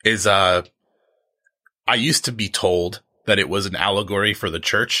 is I used to be told that it was an allegory for the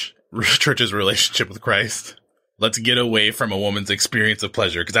church's relationship with Christ. Let's get away from a woman's experience of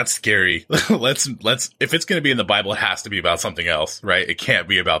pleasure, because that's scary. Let's if it's going to be in the Bible, it has to be about something else, right? It can't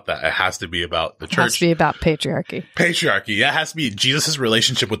be about that. It has to be about the church. It has to be about patriarchy. Patriarchy. Yeah, it has to be Jesus'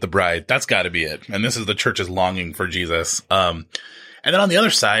 relationship with the bride. That's got to be it. And this is the church's longing for Jesus. And then on the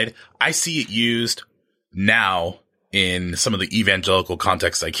other side, I see it used now in some of the evangelical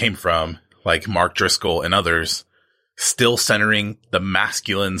contexts I came from, like Mark Driscoll and others, still centering the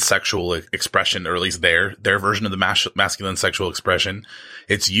masculine sexual expression, or at least their version of the masculine sexual expression.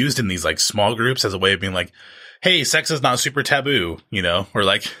 It's used in these like small groups as a way of being like, hey, sex is not super taboo, you know, or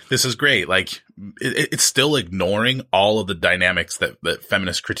like, this is great. Like it's still ignoring all of the dynamics that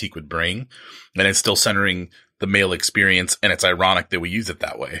feminist critique would bring. And it's still centering the male experience. And it's ironic that we use it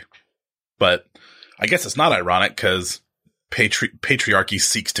that way. But I guess it's not ironic because patriarchy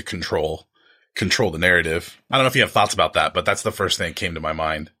seeks to control the narrative. I don't know if you have thoughts about that, but that's the first thing that came to my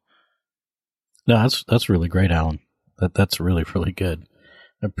mind. No, that's really great, Alan. That's really, really good.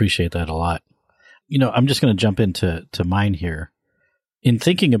 I appreciate that a lot. You know, I'm just going to jump into mine here. In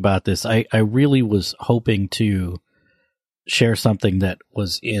thinking about this, I really was hoping to share something that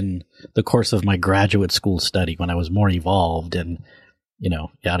was in the course of my graduate school study when I was more evolved and, you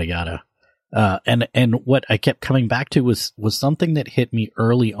know, yada, yada. And what I kept coming back to was something that hit me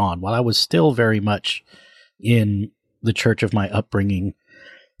early on while I was still very much in the church of my upbringing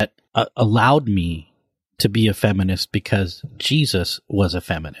that allowed me to be a feminist because Jesus was a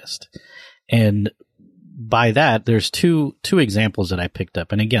feminist. And by that, there's two examples that I picked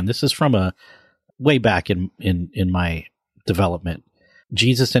up. And again, this is from a way back in my development.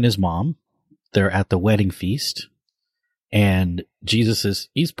 Jesus and his mom, they're at the wedding feast, and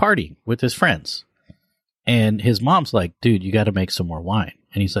he's partying with his friends. And his mom's like, dude, you got to make some more wine.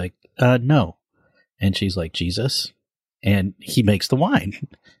 And he's like, no. And she's like, Jesus. And he makes the wine.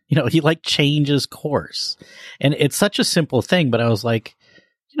 You know, he like changes course. And it's such a simple thing, but I was like,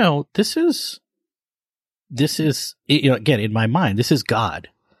 you know, this is, you know, again, in my mind, this is God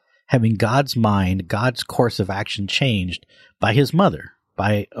having God's mind, God's course of action changed by his mother,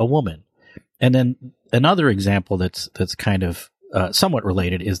 by a woman. And then another example that's kind of somewhat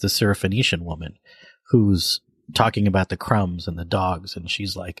related is the Syrophoenician woman who's talking about the crumbs and the dogs. And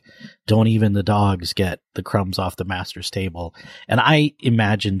she's like, don't even the dogs get the crumbs off the master's table. And I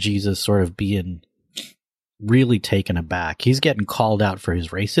imagine Jesus sort of being really taken aback. He's getting called out for his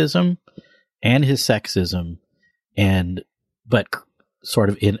racism and his sexism, but sort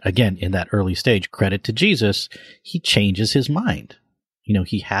of in that early stage, credit to Jesus, he changes his mind. You know,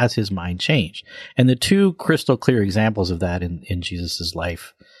 he has his mind changed. And the two crystal clear examples of that in Jesus's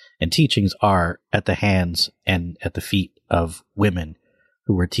life and teachings are at the hands and at the feet of women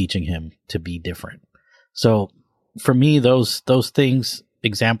who were teaching him to be different. So for me, those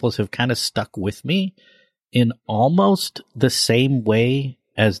examples have kind of stuck with me in almost the same way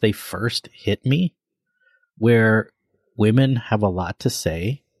as they first hit me, where women have a lot to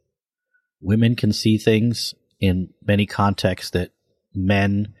say. Women can see things in many contexts that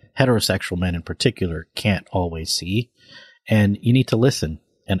men, heterosexual men in particular, can't always see. And you need to listen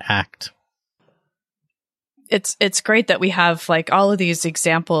and act. It's great that we have like all of these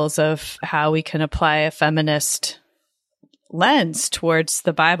examples of how we can apply a feminist lens towards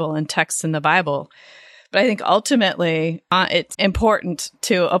the Bible and texts in the Bible. But I think ultimately it's important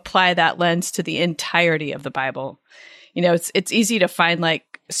to apply that lens to the entirety of the Bible. You know, it's easy to find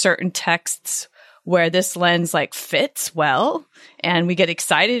like certain texts where this lens like fits well, and we get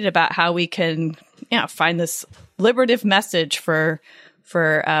excited about how we can, you know, find this liberative message for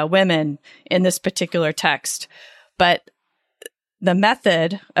women in this particular text. But the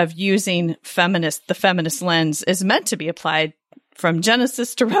method of using the feminist lens is meant to be applied from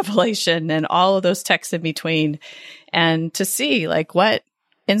Genesis to Revelation and all of those texts in between, and to see like what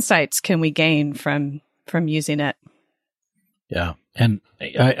insights can we gain from using it. Yeah. And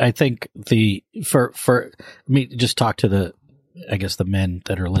I think for me, just talk to the men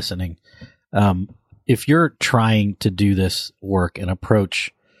that are listening. If you're trying to do this work and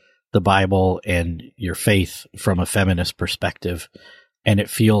approach the Bible and your faith from a feminist perspective, and it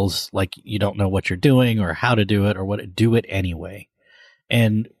feels like you don't know what you're doing or how to do it or do it anyway.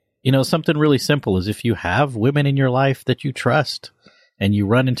 And, you know, something really simple is if you have women in your life that you trust and you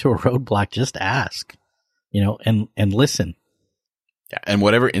run into a roadblock, just ask, you know, and listen. Yeah, and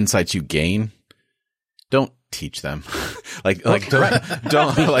whatever insights you gain, don't teach them.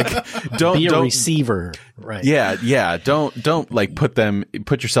 don't be a receiver. Right. Yeah. Don't like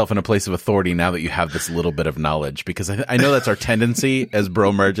put yourself in a place of authority now that you have this little bit of knowledge, because I know that's our tendency as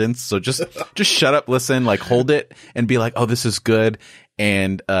bro mergents. So just shut up, listen, like hold it and be like, oh, this is good.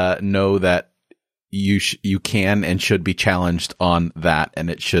 And, know that you can and should be challenged on that. And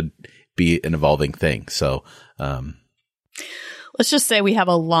it should be an evolving thing. So, let's just say we have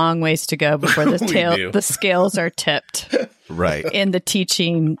a long ways to go before the scales are tipped. Right. In the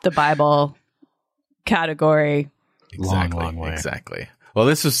teaching the Bible category. Exactly. Long way. Exactly. Well,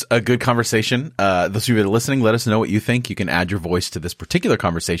 this was a good conversation. Those of you that are listening, let us know what you think. You can add your voice to this particular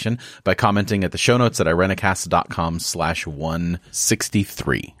conversation by commenting at the show notes at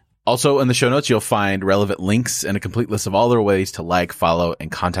irenicast.com/163. Also, in the show notes, you'll find relevant links and a complete list of all the ways to like, follow,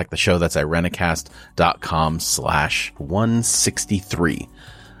 and contact the show. That's irenicast.com/163.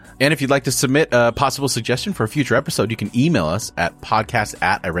 And if you'd like to submit a possible suggestion for a future episode, you can email us at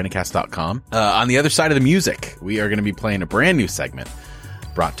podcast@irenicast.com. On the other side of the music, we are going to be playing a brand new segment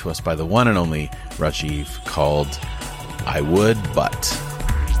brought to us by the one and only Rajiv called I Would But.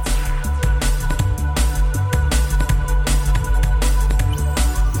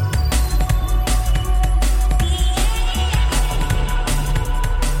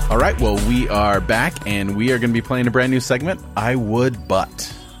 All right, well, we are back, and we are going to be playing a brand new segment, I Would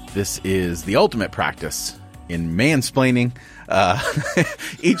But. This is the ultimate practice in mansplaining.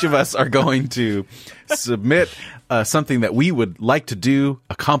 Each of us are going to submit something that we would like to do,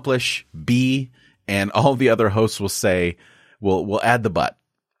 accomplish, be, and all the other hosts will say, we'll add the but.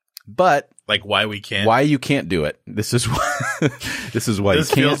 But like why we can't, why you can't do it. This is this is why this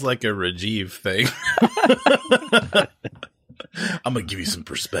you can't. Feels like a Rajiv thing. I'm gonna give you some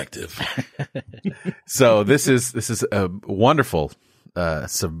perspective. So this is a wonderful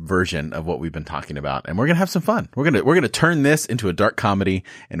subversion of what we've been talking about, and we're gonna have some fun. We're gonna turn this into a dark comedy,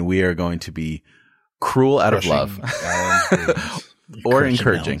 and we are going to be cruel out of love or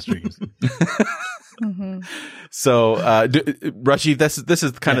encouraging. Mm-hmm. So, Rajiv, this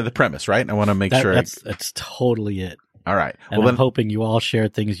is kind of the premise, right? I want to make sure that's totally it. All right. And I'm hoping you all share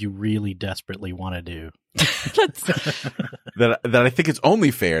things you really desperately want to do. that I think it's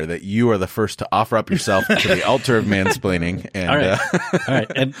only fair that you are the first to offer up yourself to the altar of mansplaining. And, all right. All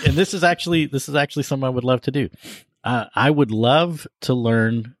right. And this is actually something I would love to do. I would love to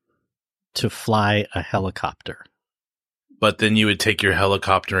learn to fly a helicopter. But then you would take your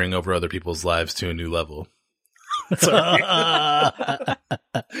helicoptering over other people's lives to a new level. Sorry.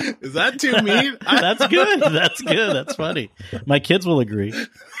 Is that too mean? That's good. That's good. That's funny. My kids will agree.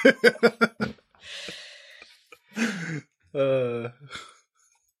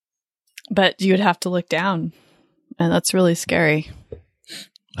 But you'd have to look down, and that's really scary.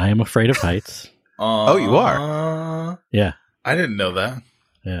 I am afraid of heights. Oh, you are? Yeah. I didn't know that.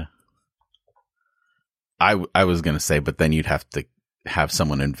 Yeah. I was going to say, but then you'd have to have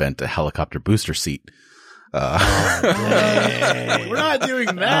someone invent a helicopter booster seat. We're not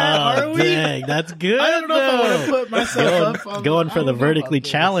doing that, are we? Dang, that's good. I don't know if I want to put myself up. Going for the vertically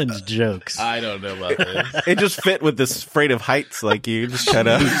challenged jokes. I don't know about this. It just fit with this afraid of heights, like you just shut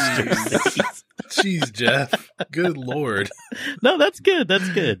up. Jeez, Jeff. Good Lord. No, that's good. That's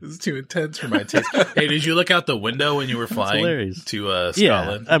good. This is too intense for my taste. Hey, did you look out the window when you were flying to Scotland?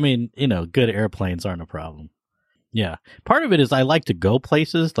 Yeah, I mean, good airplanes aren't a problem. Yeah. Part of it is I like to go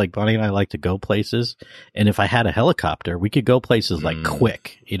places, like Bonnie and I like to go places. And if I had a helicopter, we could go places like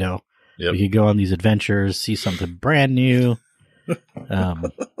quick, Yep. We could go on these adventures, see something brand new.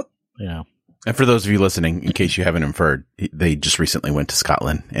 And for those of you listening, in case you haven't inferred, they just recently went to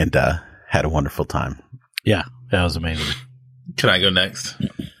Scotland and had a wonderful time. Yeah, that was amazing. Can I go next?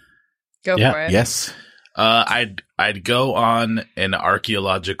 Go for it. Yes. I'd go on an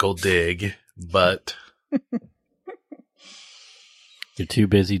archaeological dig, but you're too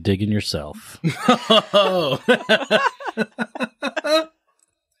busy digging yourself.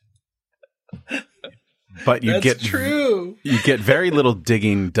 But you true. You get very little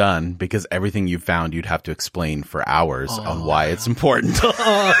digging done because everything you found you'd have to explain for hours on why it's important.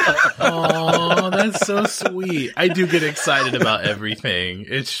 Oh, that's so sweet. I do get excited about everything.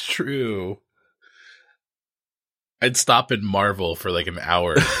 It's true. I'd stop and marvel for like an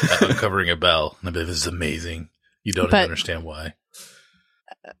hour at uncovering a bell. And I'd be like, this is amazing. You don't even understand why.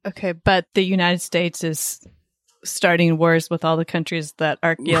 Okay, but the United States is starting wars with all the countries that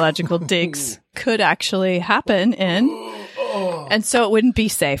archaeological digs could actually happen in. And so it wouldn't be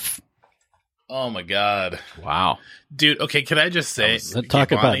safe. Oh my God. Wow. Dude, okay, can I just say...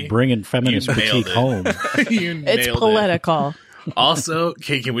 Talk about bringing feminist critique home. It's political. Also,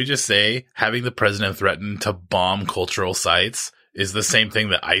 okay, can we just say having the president threaten to bomb cultural sites is the same thing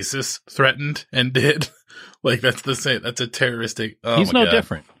that ISIS threatened and did? Like, that's the same. That's a terroristic... Oh, he's no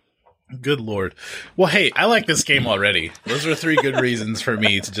different. Good Lord. Well, hey, I like this game already. Those are 3 good reasons for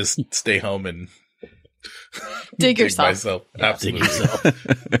me to just stay home and dig yourself. Myself. Absolutely. Dig yourself.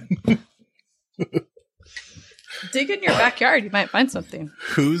 Dig in your backyard. You might find something.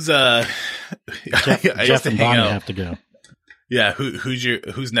 Who's Jeff and Bonnie have to go. Yeah,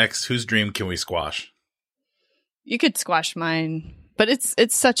 who's next? Whose dream can we squash? You could squash mine, but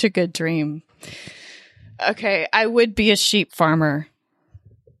it's such a good dream. Okay, I would be a sheep farmer.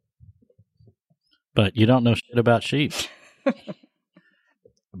 But you don't know shit about sheep.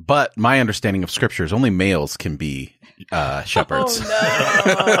 But my understanding of scripture is only males can be shepherds.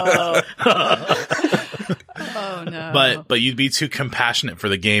 Oh no! Oh no! But you'd be too compassionate for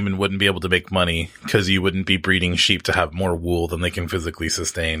the game and wouldn't be able to make money because you wouldn't be breeding sheep to have more wool than they can physically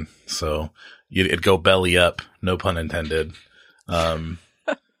sustain. So it'd go belly up, no pun intended. You'd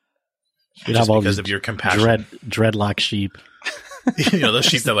have all because these of your compassion. dreadlock sheep. Those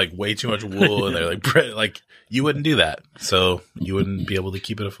sheep that have like way too much wool and they're like you wouldn't do that. So you wouldn't be able to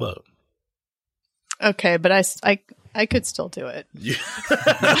keep it afloat. Okay, but I could still do it. Yeah.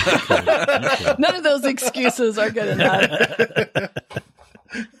 None of those excuses are good enough.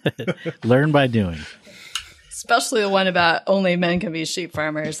 Learn by doing. Especially the one about only men can be sheep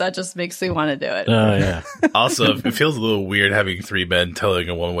farmers. That just makes me want to do it. Oh, yeah. Also, it feels a little weird having three men telling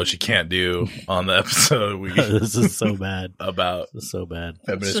a woman what she can't do on the episode. This is so bad. This is so bad.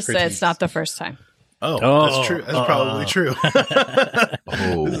 Let's just say it's not the first time. Oh, that's true. That's probably true.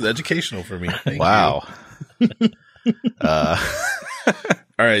 This is educational for me. Wow. All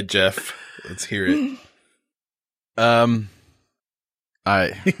right, Jeff, let's hear it.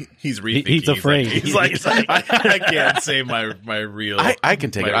 He's rethinking. He's afraid. He's like I can't say my real. I can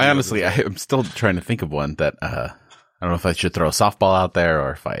take it. I honestly, I'm still trying to think of one that I don't know if I should throw a softball out there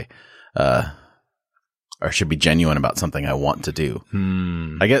or if I or should be genuine about something I want to do.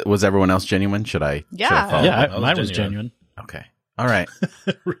 I guess, was everyone else genuine? Should I? Yeah. Should I follow? Yeah, mine was genuine. Okay. All right.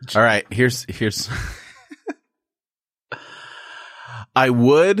 All right. Here's. I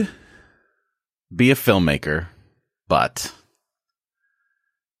would be a filmmaker, but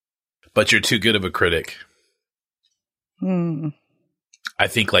you're too good of a critic. I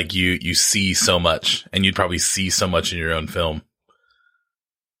think like you see so much, and you'd probably see so much in your own film.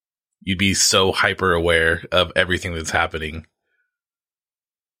 You'd be so hyper aware of everything that's happening.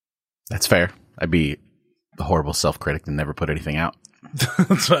 That's fair. I'd be a horrible self-critic and never put anything out.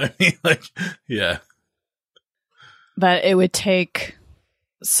 That's what I mean. Like, yeah. But it would take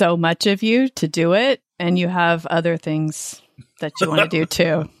so much of you to do it, and you have other things that you want to do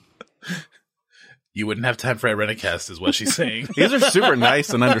too. You wouldn't have time for a Renacast, is what she's saying. These are super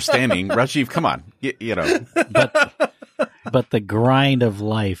nice and understanding. Rajiv, come on. You know. But the grind of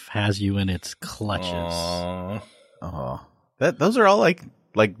life has you in its clutches. Those are all like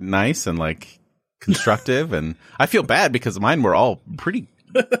nice and like constructive, and I feel bad because mine were all pretty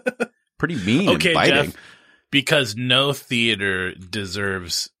mean and biting. Jeff, because no theater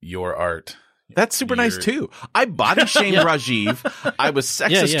deserves your art. That's super nice too. I body shamed Rajiv. I was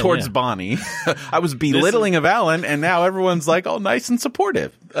sexist towards Bonnie. I was belittling of Alan, and now everyone's like all nice and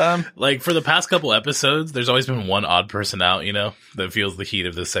supportive. Like for the past couple episodes, there's always been one odd person out, that feels the heat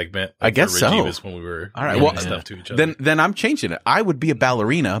of this segment. I guess so. Rajiv is when we were all right. Well, stuff to each other. Then I'm changing it. I would be a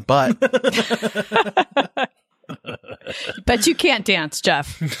ballerina, but but you can't dance,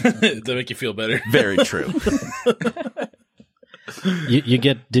 Jeff. Does that make you feel better? Very true. You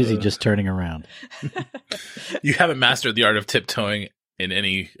get dizzy just turning around. You haven't mastered the art of tiptoeing in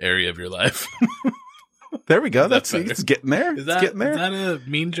any area of your life. There we go. It's getting there. Is that a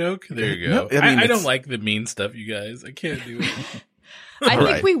mean joke? There you go. No, I don't like the mean stuff, you guys. I can't do it. I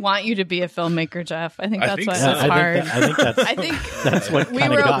think we want you to be a filmmaker, Jeff. I think that's why it's hard. I think that's what we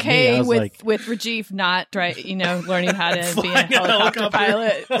were okay with like, Rajiv not learning how to be a helicopter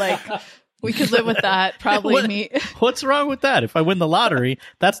pilot. Like we could live with that. Probably What's wrong with that? If I win the lottery,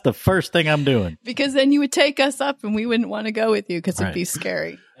 that's the first thing I'm doing. Because then you would take us up, and we wouldn't want to go with you because it'd be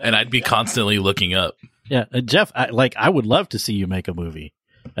scary. And I'd be constantly looking up. Yeah, Jeff. I would love to see you make a movie.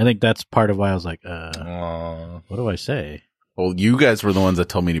 I think that's part of why I was like, what do I say? Well, you guys were the ones that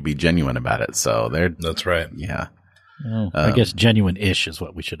told me to be genuine about it, so that's right. Yeah. Oh, I guess genuine-ish is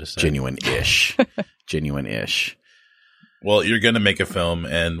what we should have said. Genuine-ish. Genuine-ish. Well, you're going to make a film,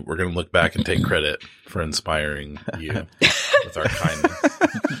 and we're going to look back and take credit for inspiring you with our kindness.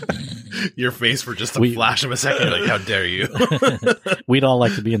 Your face for just a flash of a second, like, how dare you? We'd all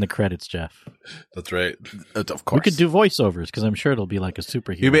like to be in the credits, Jeff. That's right. Of course. We could do voiceovers, because I'm sure it'll be like a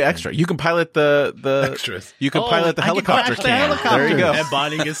superhero. You'd be extra. You can pilot the extras. You can pilot the helicopter cam. There you go. And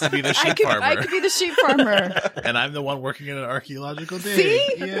Bonnie gets to be the sheep farmer. I could be the sheep farmer. And I'm the one working in an archaeological dig.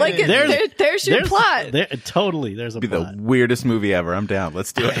 See? Yay. Like, there's your plot. Totally, there's a be plot. The weirdest movie ever. I'm down.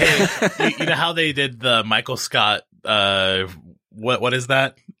 Let's do it. Hey, you know how they did the Michael Scott, what is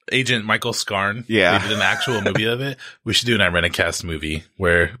that? Agent Michael Scarn. Yeah. They did an actual movie of it. We should do an Irenicast movie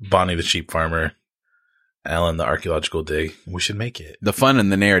where Bonnie the sheep farmer, Alan the archaeological dig. We should make it. The fun in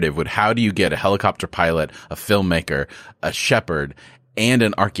the narrative would, how do you get a helicopter pilot, a filmmaker, a shepherd, and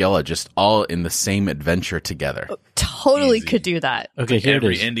an archaeologist all in the same adventure together. Totally Easy. could do that. Okay, here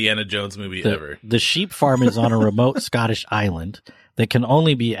Every it is. Indiana Jones movie The, ever. the sheep farm is on a remote Scottish island that can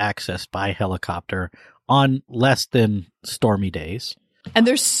only be accessed by helicopter on less than stormy days. And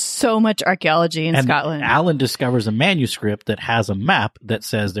there's so much archaeology in And Scotland. Alan discovers a manuscript that has a map that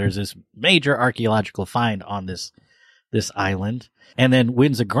says there's this major archaeological find on this island, and then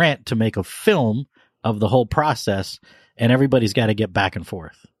wins a grant to make a film of the whole process, and everybody's got to get back and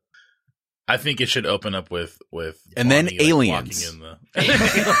forth. I think it should open up with And then Bonnie, aliens. walking in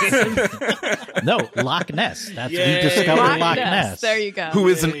the No, Loch Ness. That's Yay. we discovered Loch Ness. There you go. Who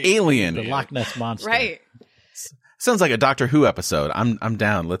is an alien? The Loch Ness monster. Right. Sounds like a Doctor Who episode. I'm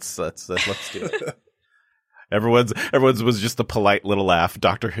down. Let's do it. Everyone's was just a polite little laugh.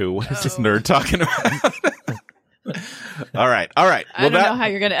 Doctor Who. What is this nerd talking about? All right. I don't know how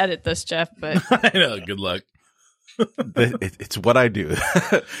you're going to edit this, Jeff, but I know. Good luck. It's what I do.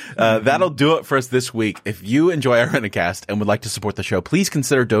 That'll do it for us this week. If you enjoy Irenicast and would like to support the show, please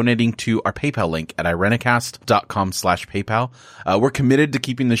consider donating to our PayPal link at irenicast.com/PayPal. We're committed to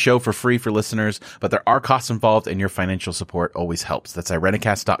keeping the show for free for listeners, but there are costs involved, and your financial support always helps. That's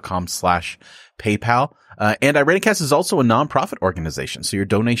irenicast.com/PayPal. And Irenicast is also a nonprofit organization, so your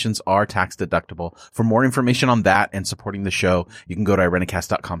donations are tax deductible. For more information on that and supporting the show, you can go to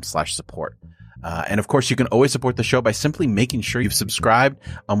irenicast.com/support. And of course, you can always support the show by simply making sure you've subscribed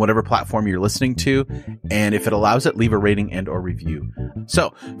on whatever platform you're listening to. And if it allows it, leave a rating and or review.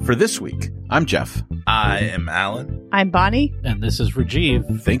 So for this week, I'm Jeff. I am Alan. I'm Bonnie. And this is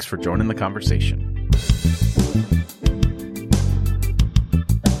Rajiv. Thanks for joining the conversation.